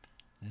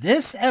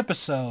 This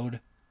episode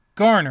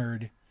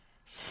garnered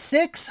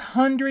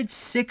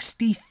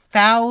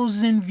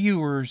 660,000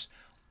 viewers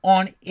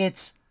on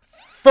its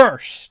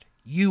first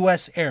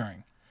U.S.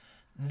 airing,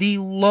 the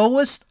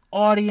lowest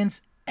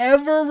audience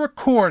ever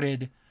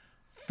recorded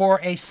for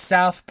a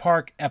South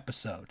Park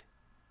episode.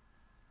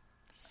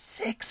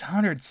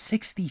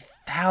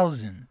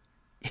 660,000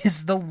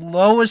 is the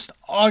lowest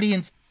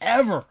audience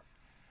ever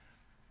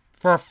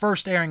for a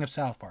first airing of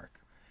South Park.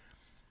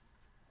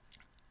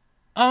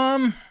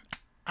 I'm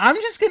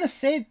just going to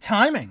say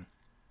timing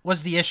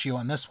was the issue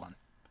on this one.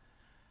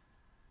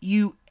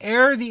 You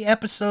air the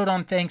episode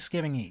on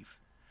Thanksgiving Eve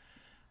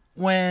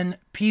when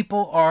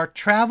people are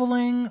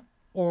traveling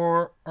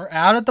or are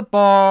out at the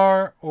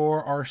bar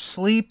or are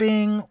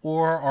sleeping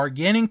or are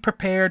getting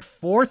prepared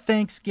for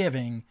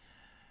Thanksgiving.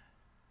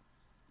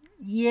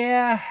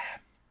 Yeah,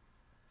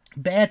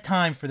 bad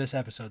time for this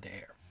episode to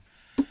air.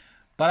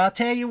 But I'll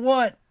tell you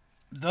what,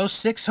 those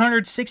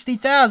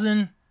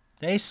 660,000,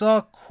 they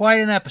saw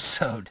quite an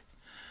episode.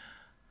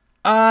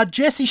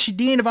 Jesse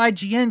Shadeen of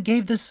IGN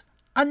gave this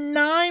a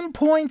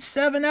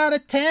 9.7 out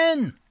of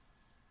 10.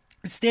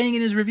 Stating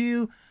in his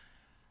review,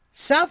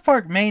 South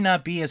Park may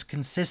not be as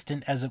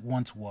consistent as it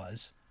once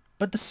was,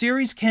 but the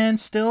series can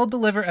still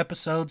deliver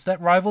episodes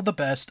that rival the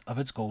best of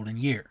its golden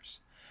years.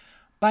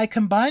 By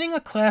combining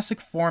a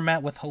classic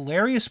format with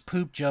hilarious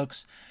poop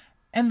jokes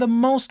and the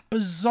most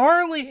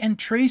bizarrely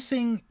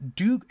entrancing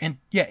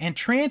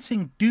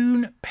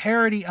Dune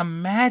parody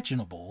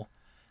imaginable,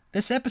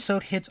 this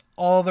episode hits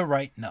all the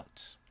right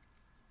notes.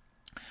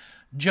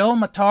 Joe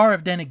Matar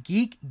of Den of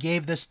Geek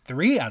gave this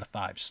 3 out of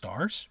 5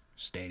 stars,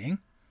 stating,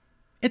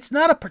 "It's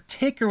not a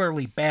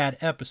particularly bad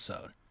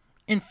episode.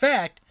 In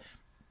fact,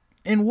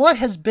 in what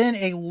has been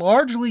a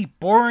largely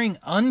boring,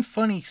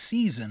 unfunny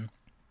season..."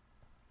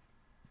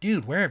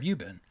 Dude, where have you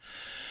been?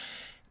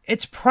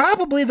 "It's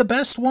probably the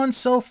best one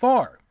so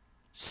far.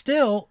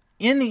 Still,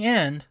 in the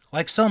end,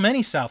 like so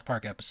many South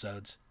Park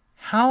episodes,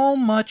 how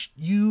much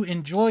you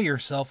enjoy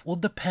yourself will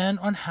depend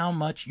on how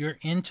much you're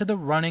into the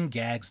running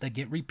gags that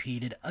get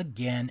repeated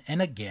again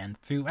and again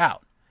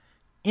throughout.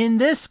 In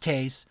this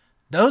case,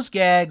 those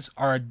gags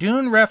are a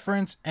Dune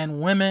reference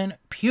and women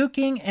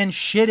puking and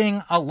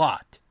shitting a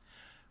lot.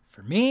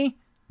 For me,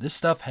 this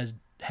stuff has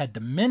had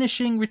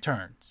diminishing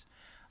returns.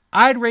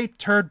 I'd rate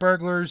Turd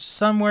Burglars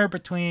somewhere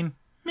between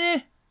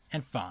meh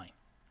and fine."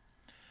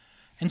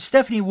 And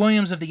Stephanie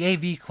Williams of the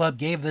AV Club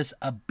gave this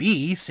a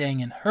B, saying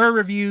in her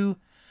review,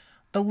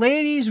 "The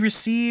ladies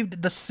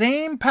received the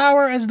same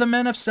power as the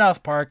men of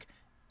South Park,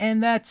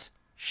 and that's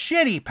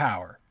shitty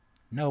power.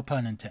 No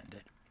pun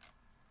intended."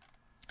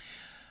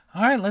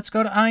 Alright, let's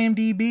go to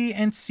IMDb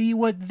and see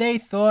what they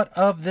thought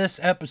of this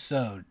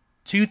episode.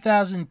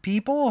 2,000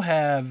 people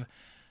have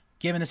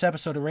given this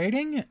episode a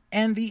rating,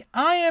 and the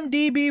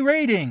IMDb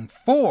rating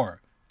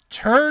for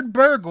Turd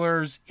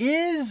Burglars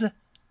is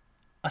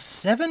a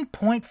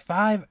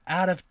 7.5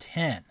 out of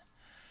 10.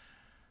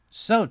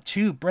 So,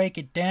 to break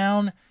it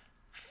down,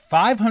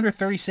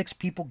 536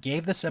 people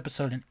gave this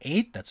episode an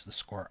 8. That's the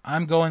score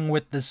I'm going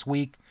with this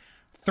week.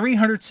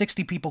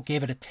 360 people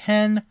gave it a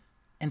 10,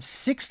 and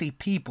 60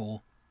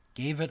 people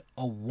gave it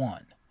a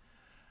 1.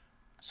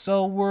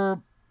 So, we're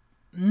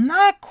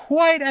not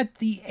quite at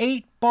the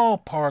 8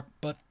 ballpark,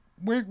 but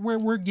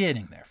we're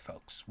getting there,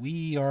 folks.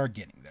 We are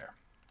getting there.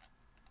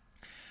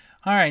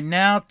 Alright,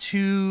 now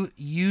to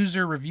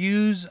user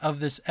reviews of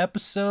this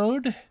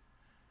episode.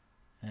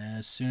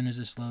 As soon as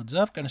this loads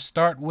up, going to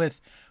start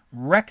with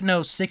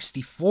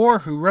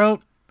Recno64, who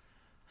wrote,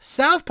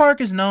 "South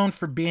Park is known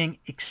for being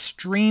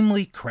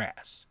extremely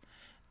crass.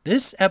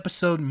 This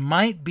episode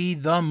might be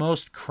the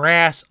most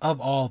crass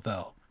of all,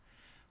 though.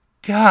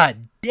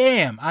 God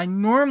damn, I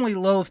normally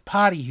loathe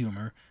potty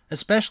humor,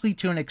 especially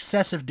to an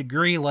excessive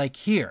degree like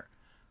here.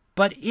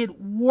 But it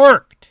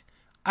worked.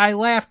 I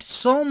laughed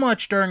so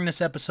much during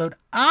this episode,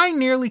 I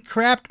nearly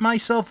crapped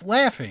myself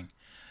laughing.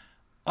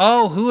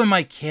 Oh, who am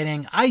I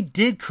kidding? I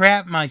did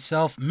crap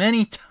myself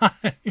many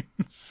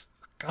times.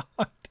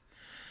 God.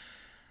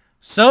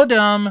 So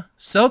dumb,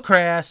 so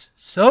crass,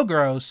 so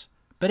gross,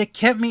 but it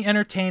kept me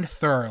entertained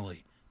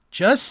thoroughly.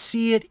 Just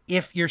see it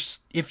if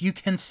you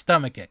can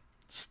stomach it.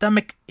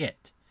 Stomach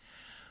it.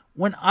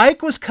 When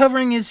Ike was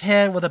covering his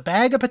head with a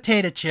bag of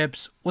potato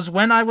chips was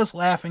when I was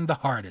laughing the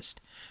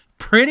hardest.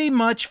 Pretty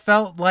much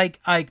felt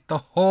like Ike the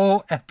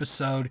whole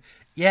episode,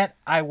 yet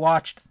I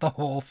watched the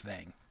whole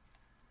thing."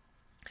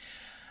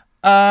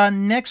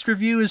 Next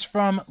review is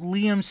from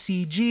Liam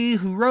CG,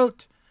 who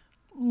wrote,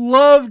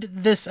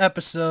 "Loved this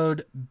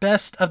episode,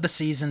 best of the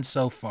season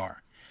so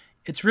far.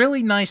 It's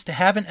really nice to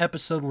have an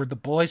episode where the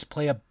boys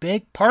play a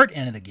big part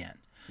in it again.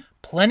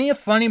 Plenty of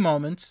funny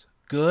moments,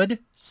 good,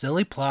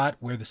 silly plot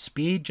where the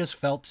speed just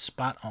felt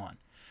spot on.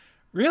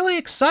 Really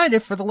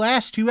excited for the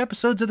last 2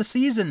 episodes of the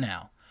season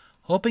now.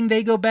 Hoping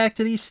they go back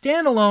to these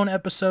standalone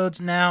episodes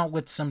now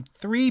with some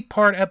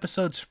 3-part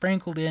episodes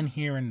sprinkled in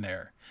here and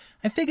there.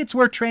 I think it's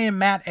where Trey and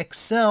Matt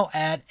excel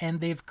at, and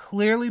they've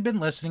clearly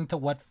been listening to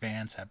what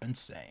fans have been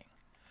saying."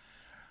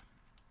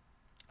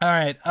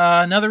 Alright,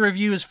 another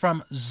review is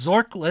from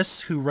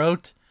Zorkless, who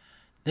wrote,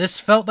 "This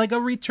felt like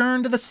a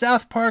return to the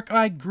South Park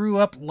I grew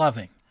up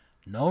loving.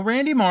 No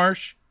Randy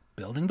Marsh,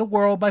 building the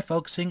world by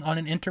focusing on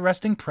an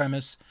interesting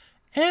premise,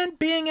 and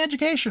being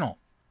educational.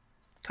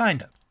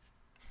 Kinda."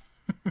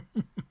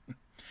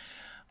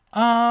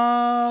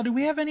 Do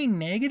we have any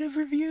negative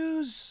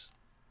reviews?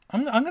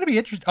 I'm going to be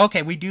interested.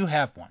 Okay, we do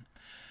have one.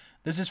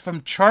 This is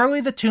from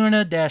Charlie the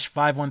Tuna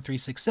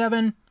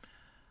 -51367.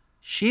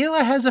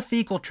 "Sheila has a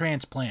fecal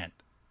transplant.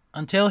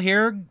 Until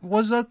here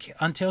was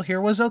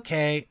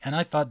okay, and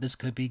I thought this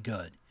could be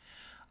good.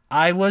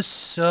 I was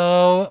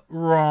so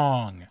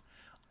wrong.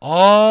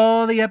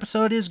 All the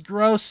episode is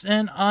gross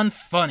and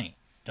unfunny.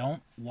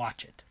 Don't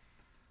watch it."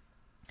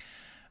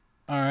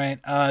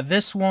 Alright,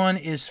 this one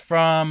is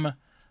from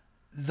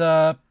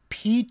the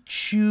Pichuandre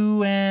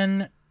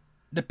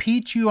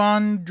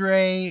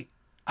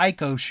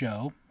Iko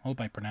Show.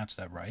 Hope I pronounced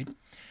that right.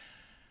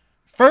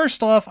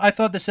 "First off, I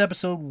thought this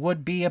episode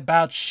would be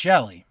about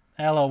Shelly.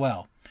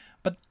 LOL.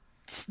 But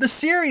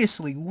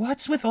seriously,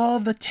 what's with all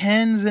the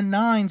 10s and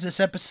 9s?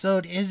 This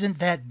episode isn't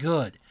that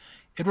good.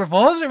 It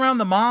revolves around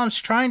the moms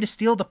trying to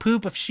steal the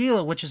poop of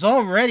Sheila, which is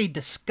already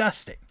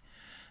disgusting.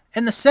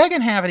 And the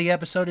second half of the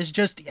episode is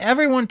just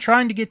everyone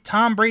trying to get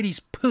Tom Brady's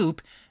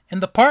poop, and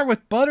the part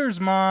with Butter's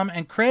mom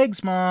and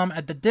Craig's mom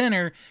at the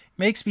dinner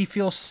makes me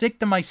feel sick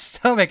to my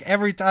stomach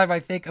every time I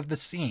think of the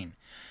scene.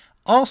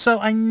 Also,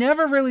 I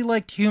never really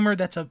liked humor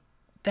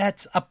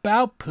that's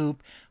about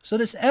poop, so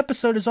this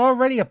episode is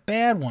already a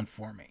bad one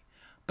for me.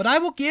 But I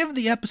will give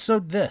the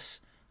episode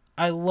this.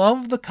 I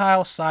love the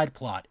Kyle side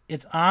plot.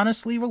 It's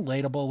honestly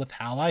relatable with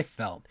how I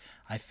felt.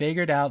 I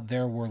figured out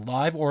there were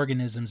live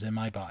organisms in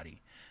my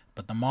body.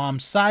 But the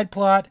mom's side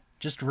plot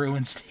just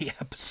ruins the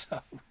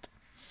episode.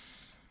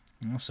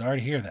 I'm sorry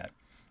to hear that.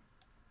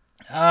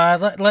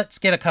 Let's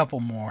get a couple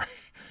more.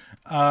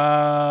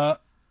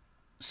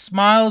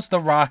 Smiles the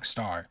rock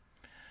star.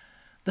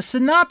 The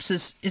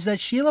synopsis is that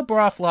Sheila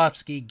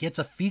Broflovsky gets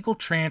a fecal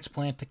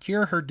transplant to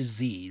cure her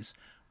disease,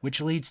 which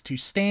leads to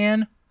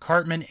Stan,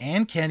 Cartman,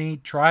 and Kenny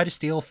try to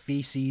steal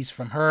feces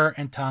from her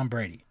and Tom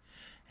Brady,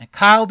 and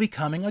Kyle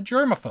becoming a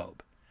germaphobe.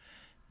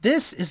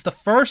 This is the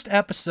first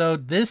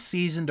episode this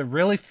season to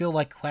really feel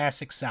like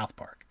classic South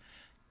Park.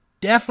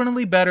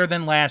 Definitely better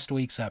than last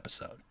week's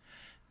episode.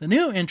 The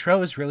new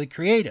intro is really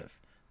creative.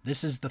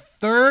 This is the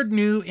third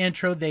new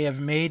intro they have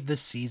made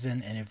this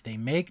season, and if they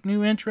make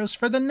new intros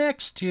for the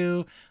next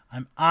two,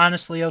 I'm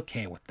honestly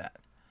okay with that.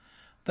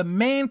 The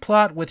main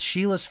plot with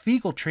Sheila's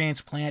fecal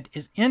transplant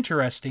is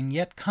interesting,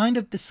 yet kind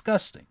of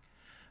disgusting.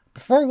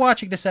 Before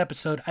watching this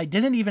episode, I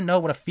didn't even know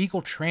what a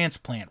fecal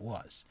transplant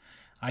was.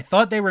 I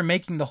thought they were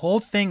making the whole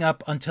thing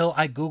up until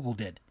I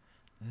googled it.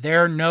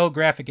 There are no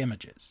graphic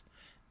images.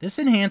 This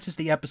enhances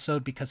the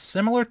episode because,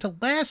 similar to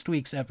last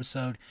week's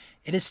episode,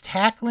 it is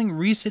tackling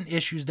recent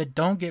issues that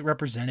don't get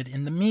represented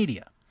in the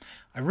media.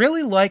 I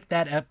really like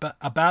that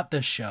about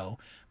this show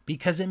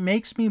because it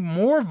makes me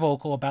more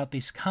vocal about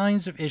these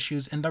kinds of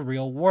issues in the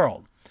real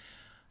world.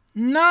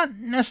 Not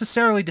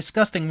necessarily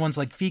disgusting ones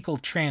like fecal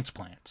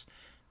transplants.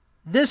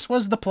 This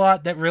was the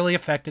plot that really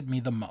affected me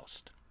the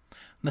most.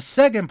 The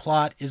second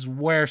plot is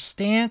where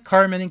Stan,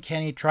 Cartman, and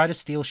Kenny try to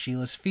steal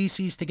Sheila's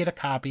feces to get a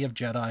copy of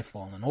Jedi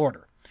Fallen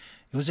Order.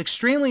 It was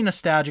extremely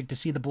nostalgic to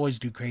see the boys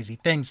do crazy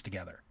things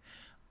together.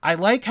 I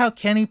like how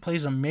Kenny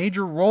plays a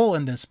major role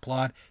in this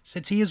plot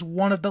since he is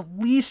one of the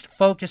least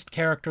focused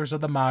characters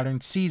of the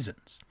modern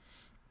seasons.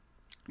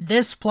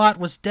 This plot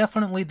was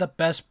definitely the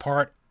best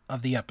part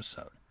of the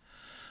episode.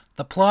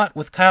 The plot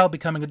with Kyle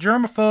becoming a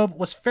germaphobe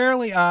was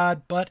fairly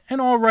odd, but an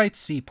alright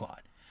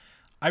C-plot.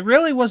 I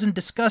really wasn't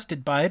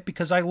disgusted by it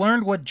because I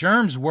learned what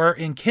germs were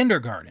in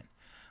kindergarten.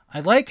 I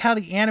like how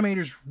the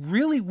animators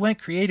really went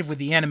creative with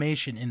the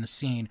animation in the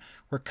scene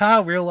where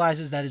Kyle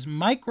realizes that his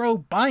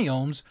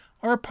microbiomes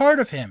are a part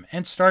of him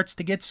and starts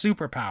to get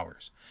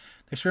superpowers.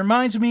 This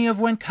reminds me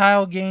of when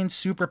Kyle gains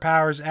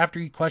superpowers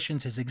after he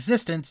questions his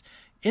existence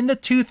in the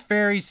Tooth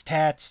Fairy's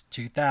Tats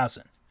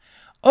 2000.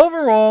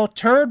 Overall,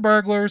 Turd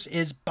Burglars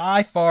is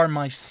by far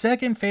my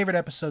second favorite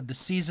episode this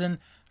season.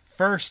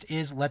 First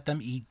is Let Them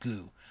Eat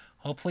Goo.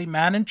 Hopefully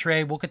Matt and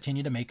Trey will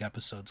continue to make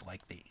episodes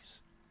like these.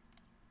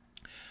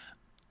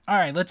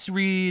 Alright, let's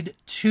read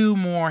two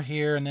more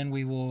here and then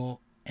we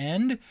will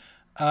end.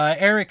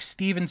 Eric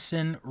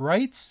Stevenson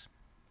writes,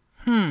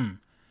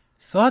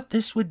 thought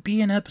this would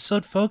be an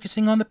episode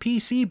focusing on the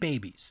PC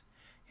babies.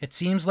 It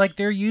seems like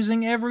they're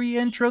using every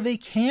intro they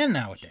can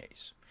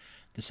nowadays.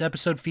 This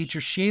episode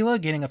features Sheila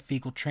getting a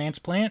fecal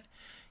transplant.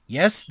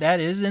 Yes, that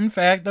is in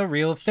fact a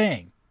real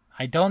thing.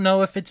 I don't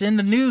know if it's in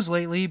the news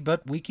lately,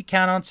 but we could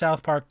count on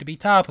South Park to be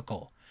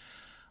topical.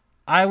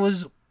 I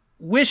was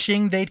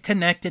wishing they'd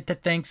connect it to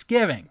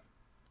Thanksgiving.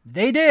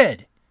 They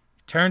did.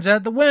 Turns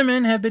out the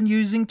women have been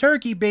using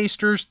turkey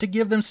basters to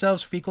give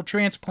themselves fecal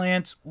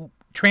transplants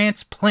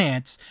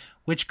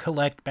which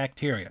collect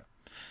bacteria.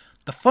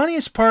 The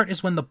funniest part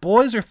is when the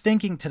boys are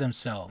thinking to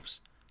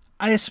themselves.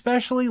 I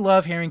especially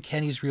love hearing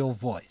Kenny's real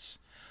voice.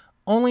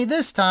 Only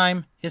this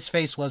time, his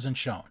face wasn't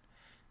shown.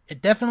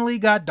 It definitely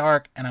got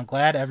dark, and I'm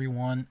glad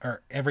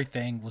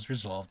everything was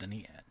resolved in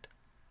the end.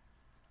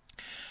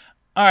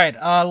 Alright,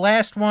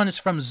 last one is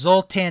from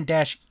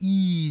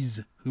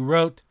Zoltan-Ease, who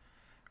wrote,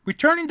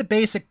 returning to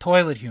basic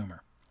toilet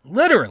humor,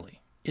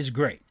 literally, is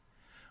great.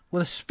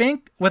 With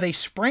a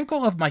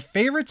sprinkle of my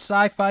favorite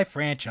sci-fi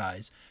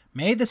franchise,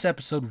 made this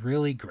episode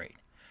really great.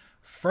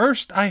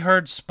 First, I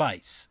heard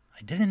Spice.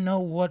 I didn't know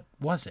what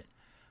was it,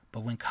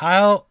 but when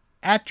Kyle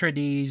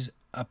Atreides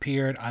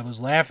appeared, I was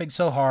laughing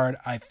so hard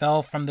I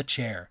fell from the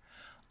chair.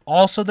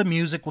 Also, the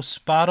music was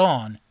spot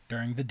on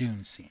during the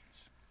Dune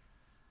scenes.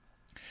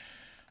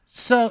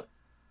 So,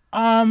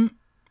 I'm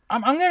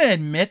going to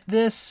admit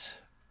this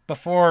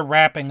before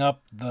wrapping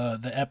up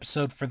the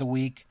episode for the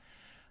week.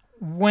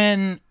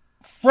 When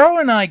Fro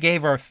and I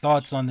gave our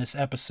thoughts on this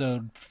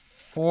episode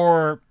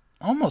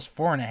almost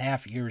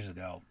 4.5 years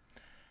ago,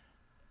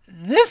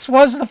 this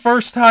was the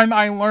first time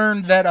I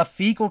learned that a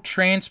fecal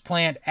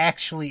transplant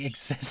actually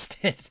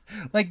existed.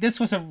 Like, this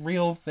was a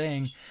real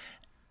thing.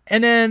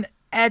 And then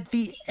at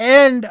the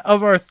end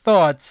of our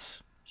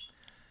thoughts,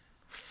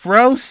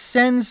 Fro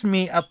sends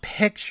me a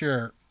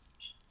picture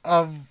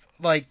of,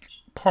 like,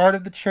 part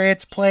of the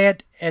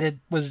transplant, and it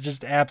was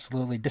just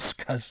absolutely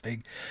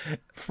disgusting.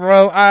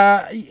 Fro,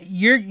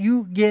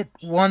 you get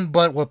one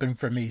butt whooping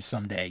from me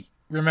someday.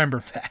 Remember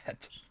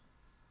that.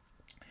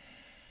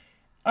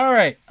 All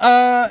right.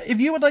 If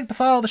you would like to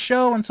follow the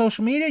show on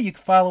social media, you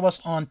can follow us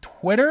on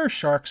Twitter,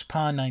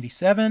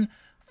 SharksPond97.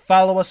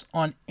 Follow us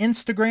on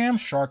Instagram,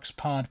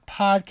 SharksPond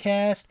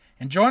Podcast.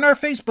 And join our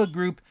Facebook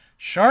group,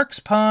 Sharks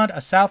Pond,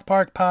 a South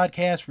Park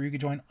podcast, where you can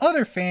join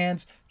other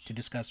fans to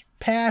discuss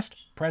past,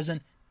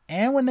 present,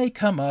 and when they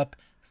come up,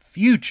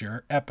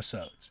 future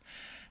episodes.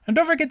 And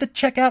don't forget to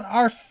check out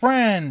our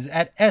friends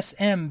at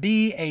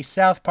SMB, a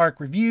South Park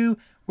review,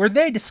 where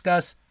they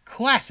discuss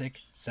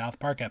classic South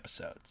Park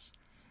episodes.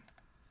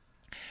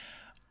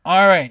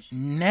 Alright,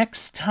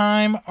 next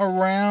time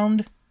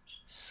around,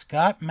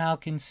 Scott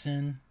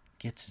Malkinson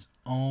gets his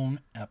own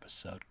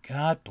episode.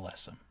 God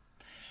bless him.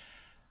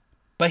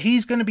 But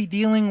he's going to be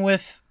dealing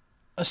with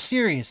a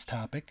serious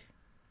topic.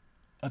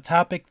 A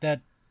topic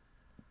that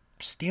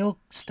still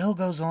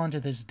goes on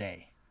to this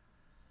day.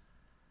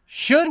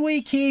 Should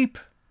we keep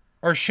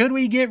or should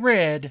we get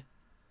rid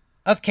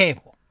of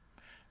cable?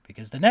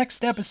 Because the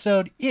next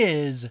episode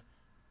is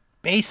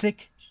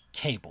Basic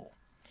Cable.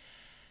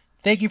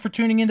 Thank you for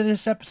tuning into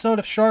this episode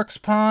of Sharks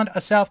Pond, a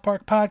South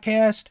Park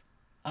podcast.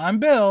 I'm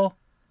Bill,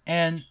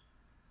 and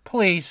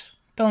please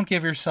don't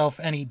give yourself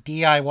any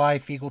DIY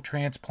fecal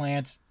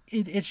transplants.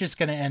 It's just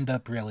going to end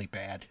up really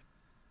bad.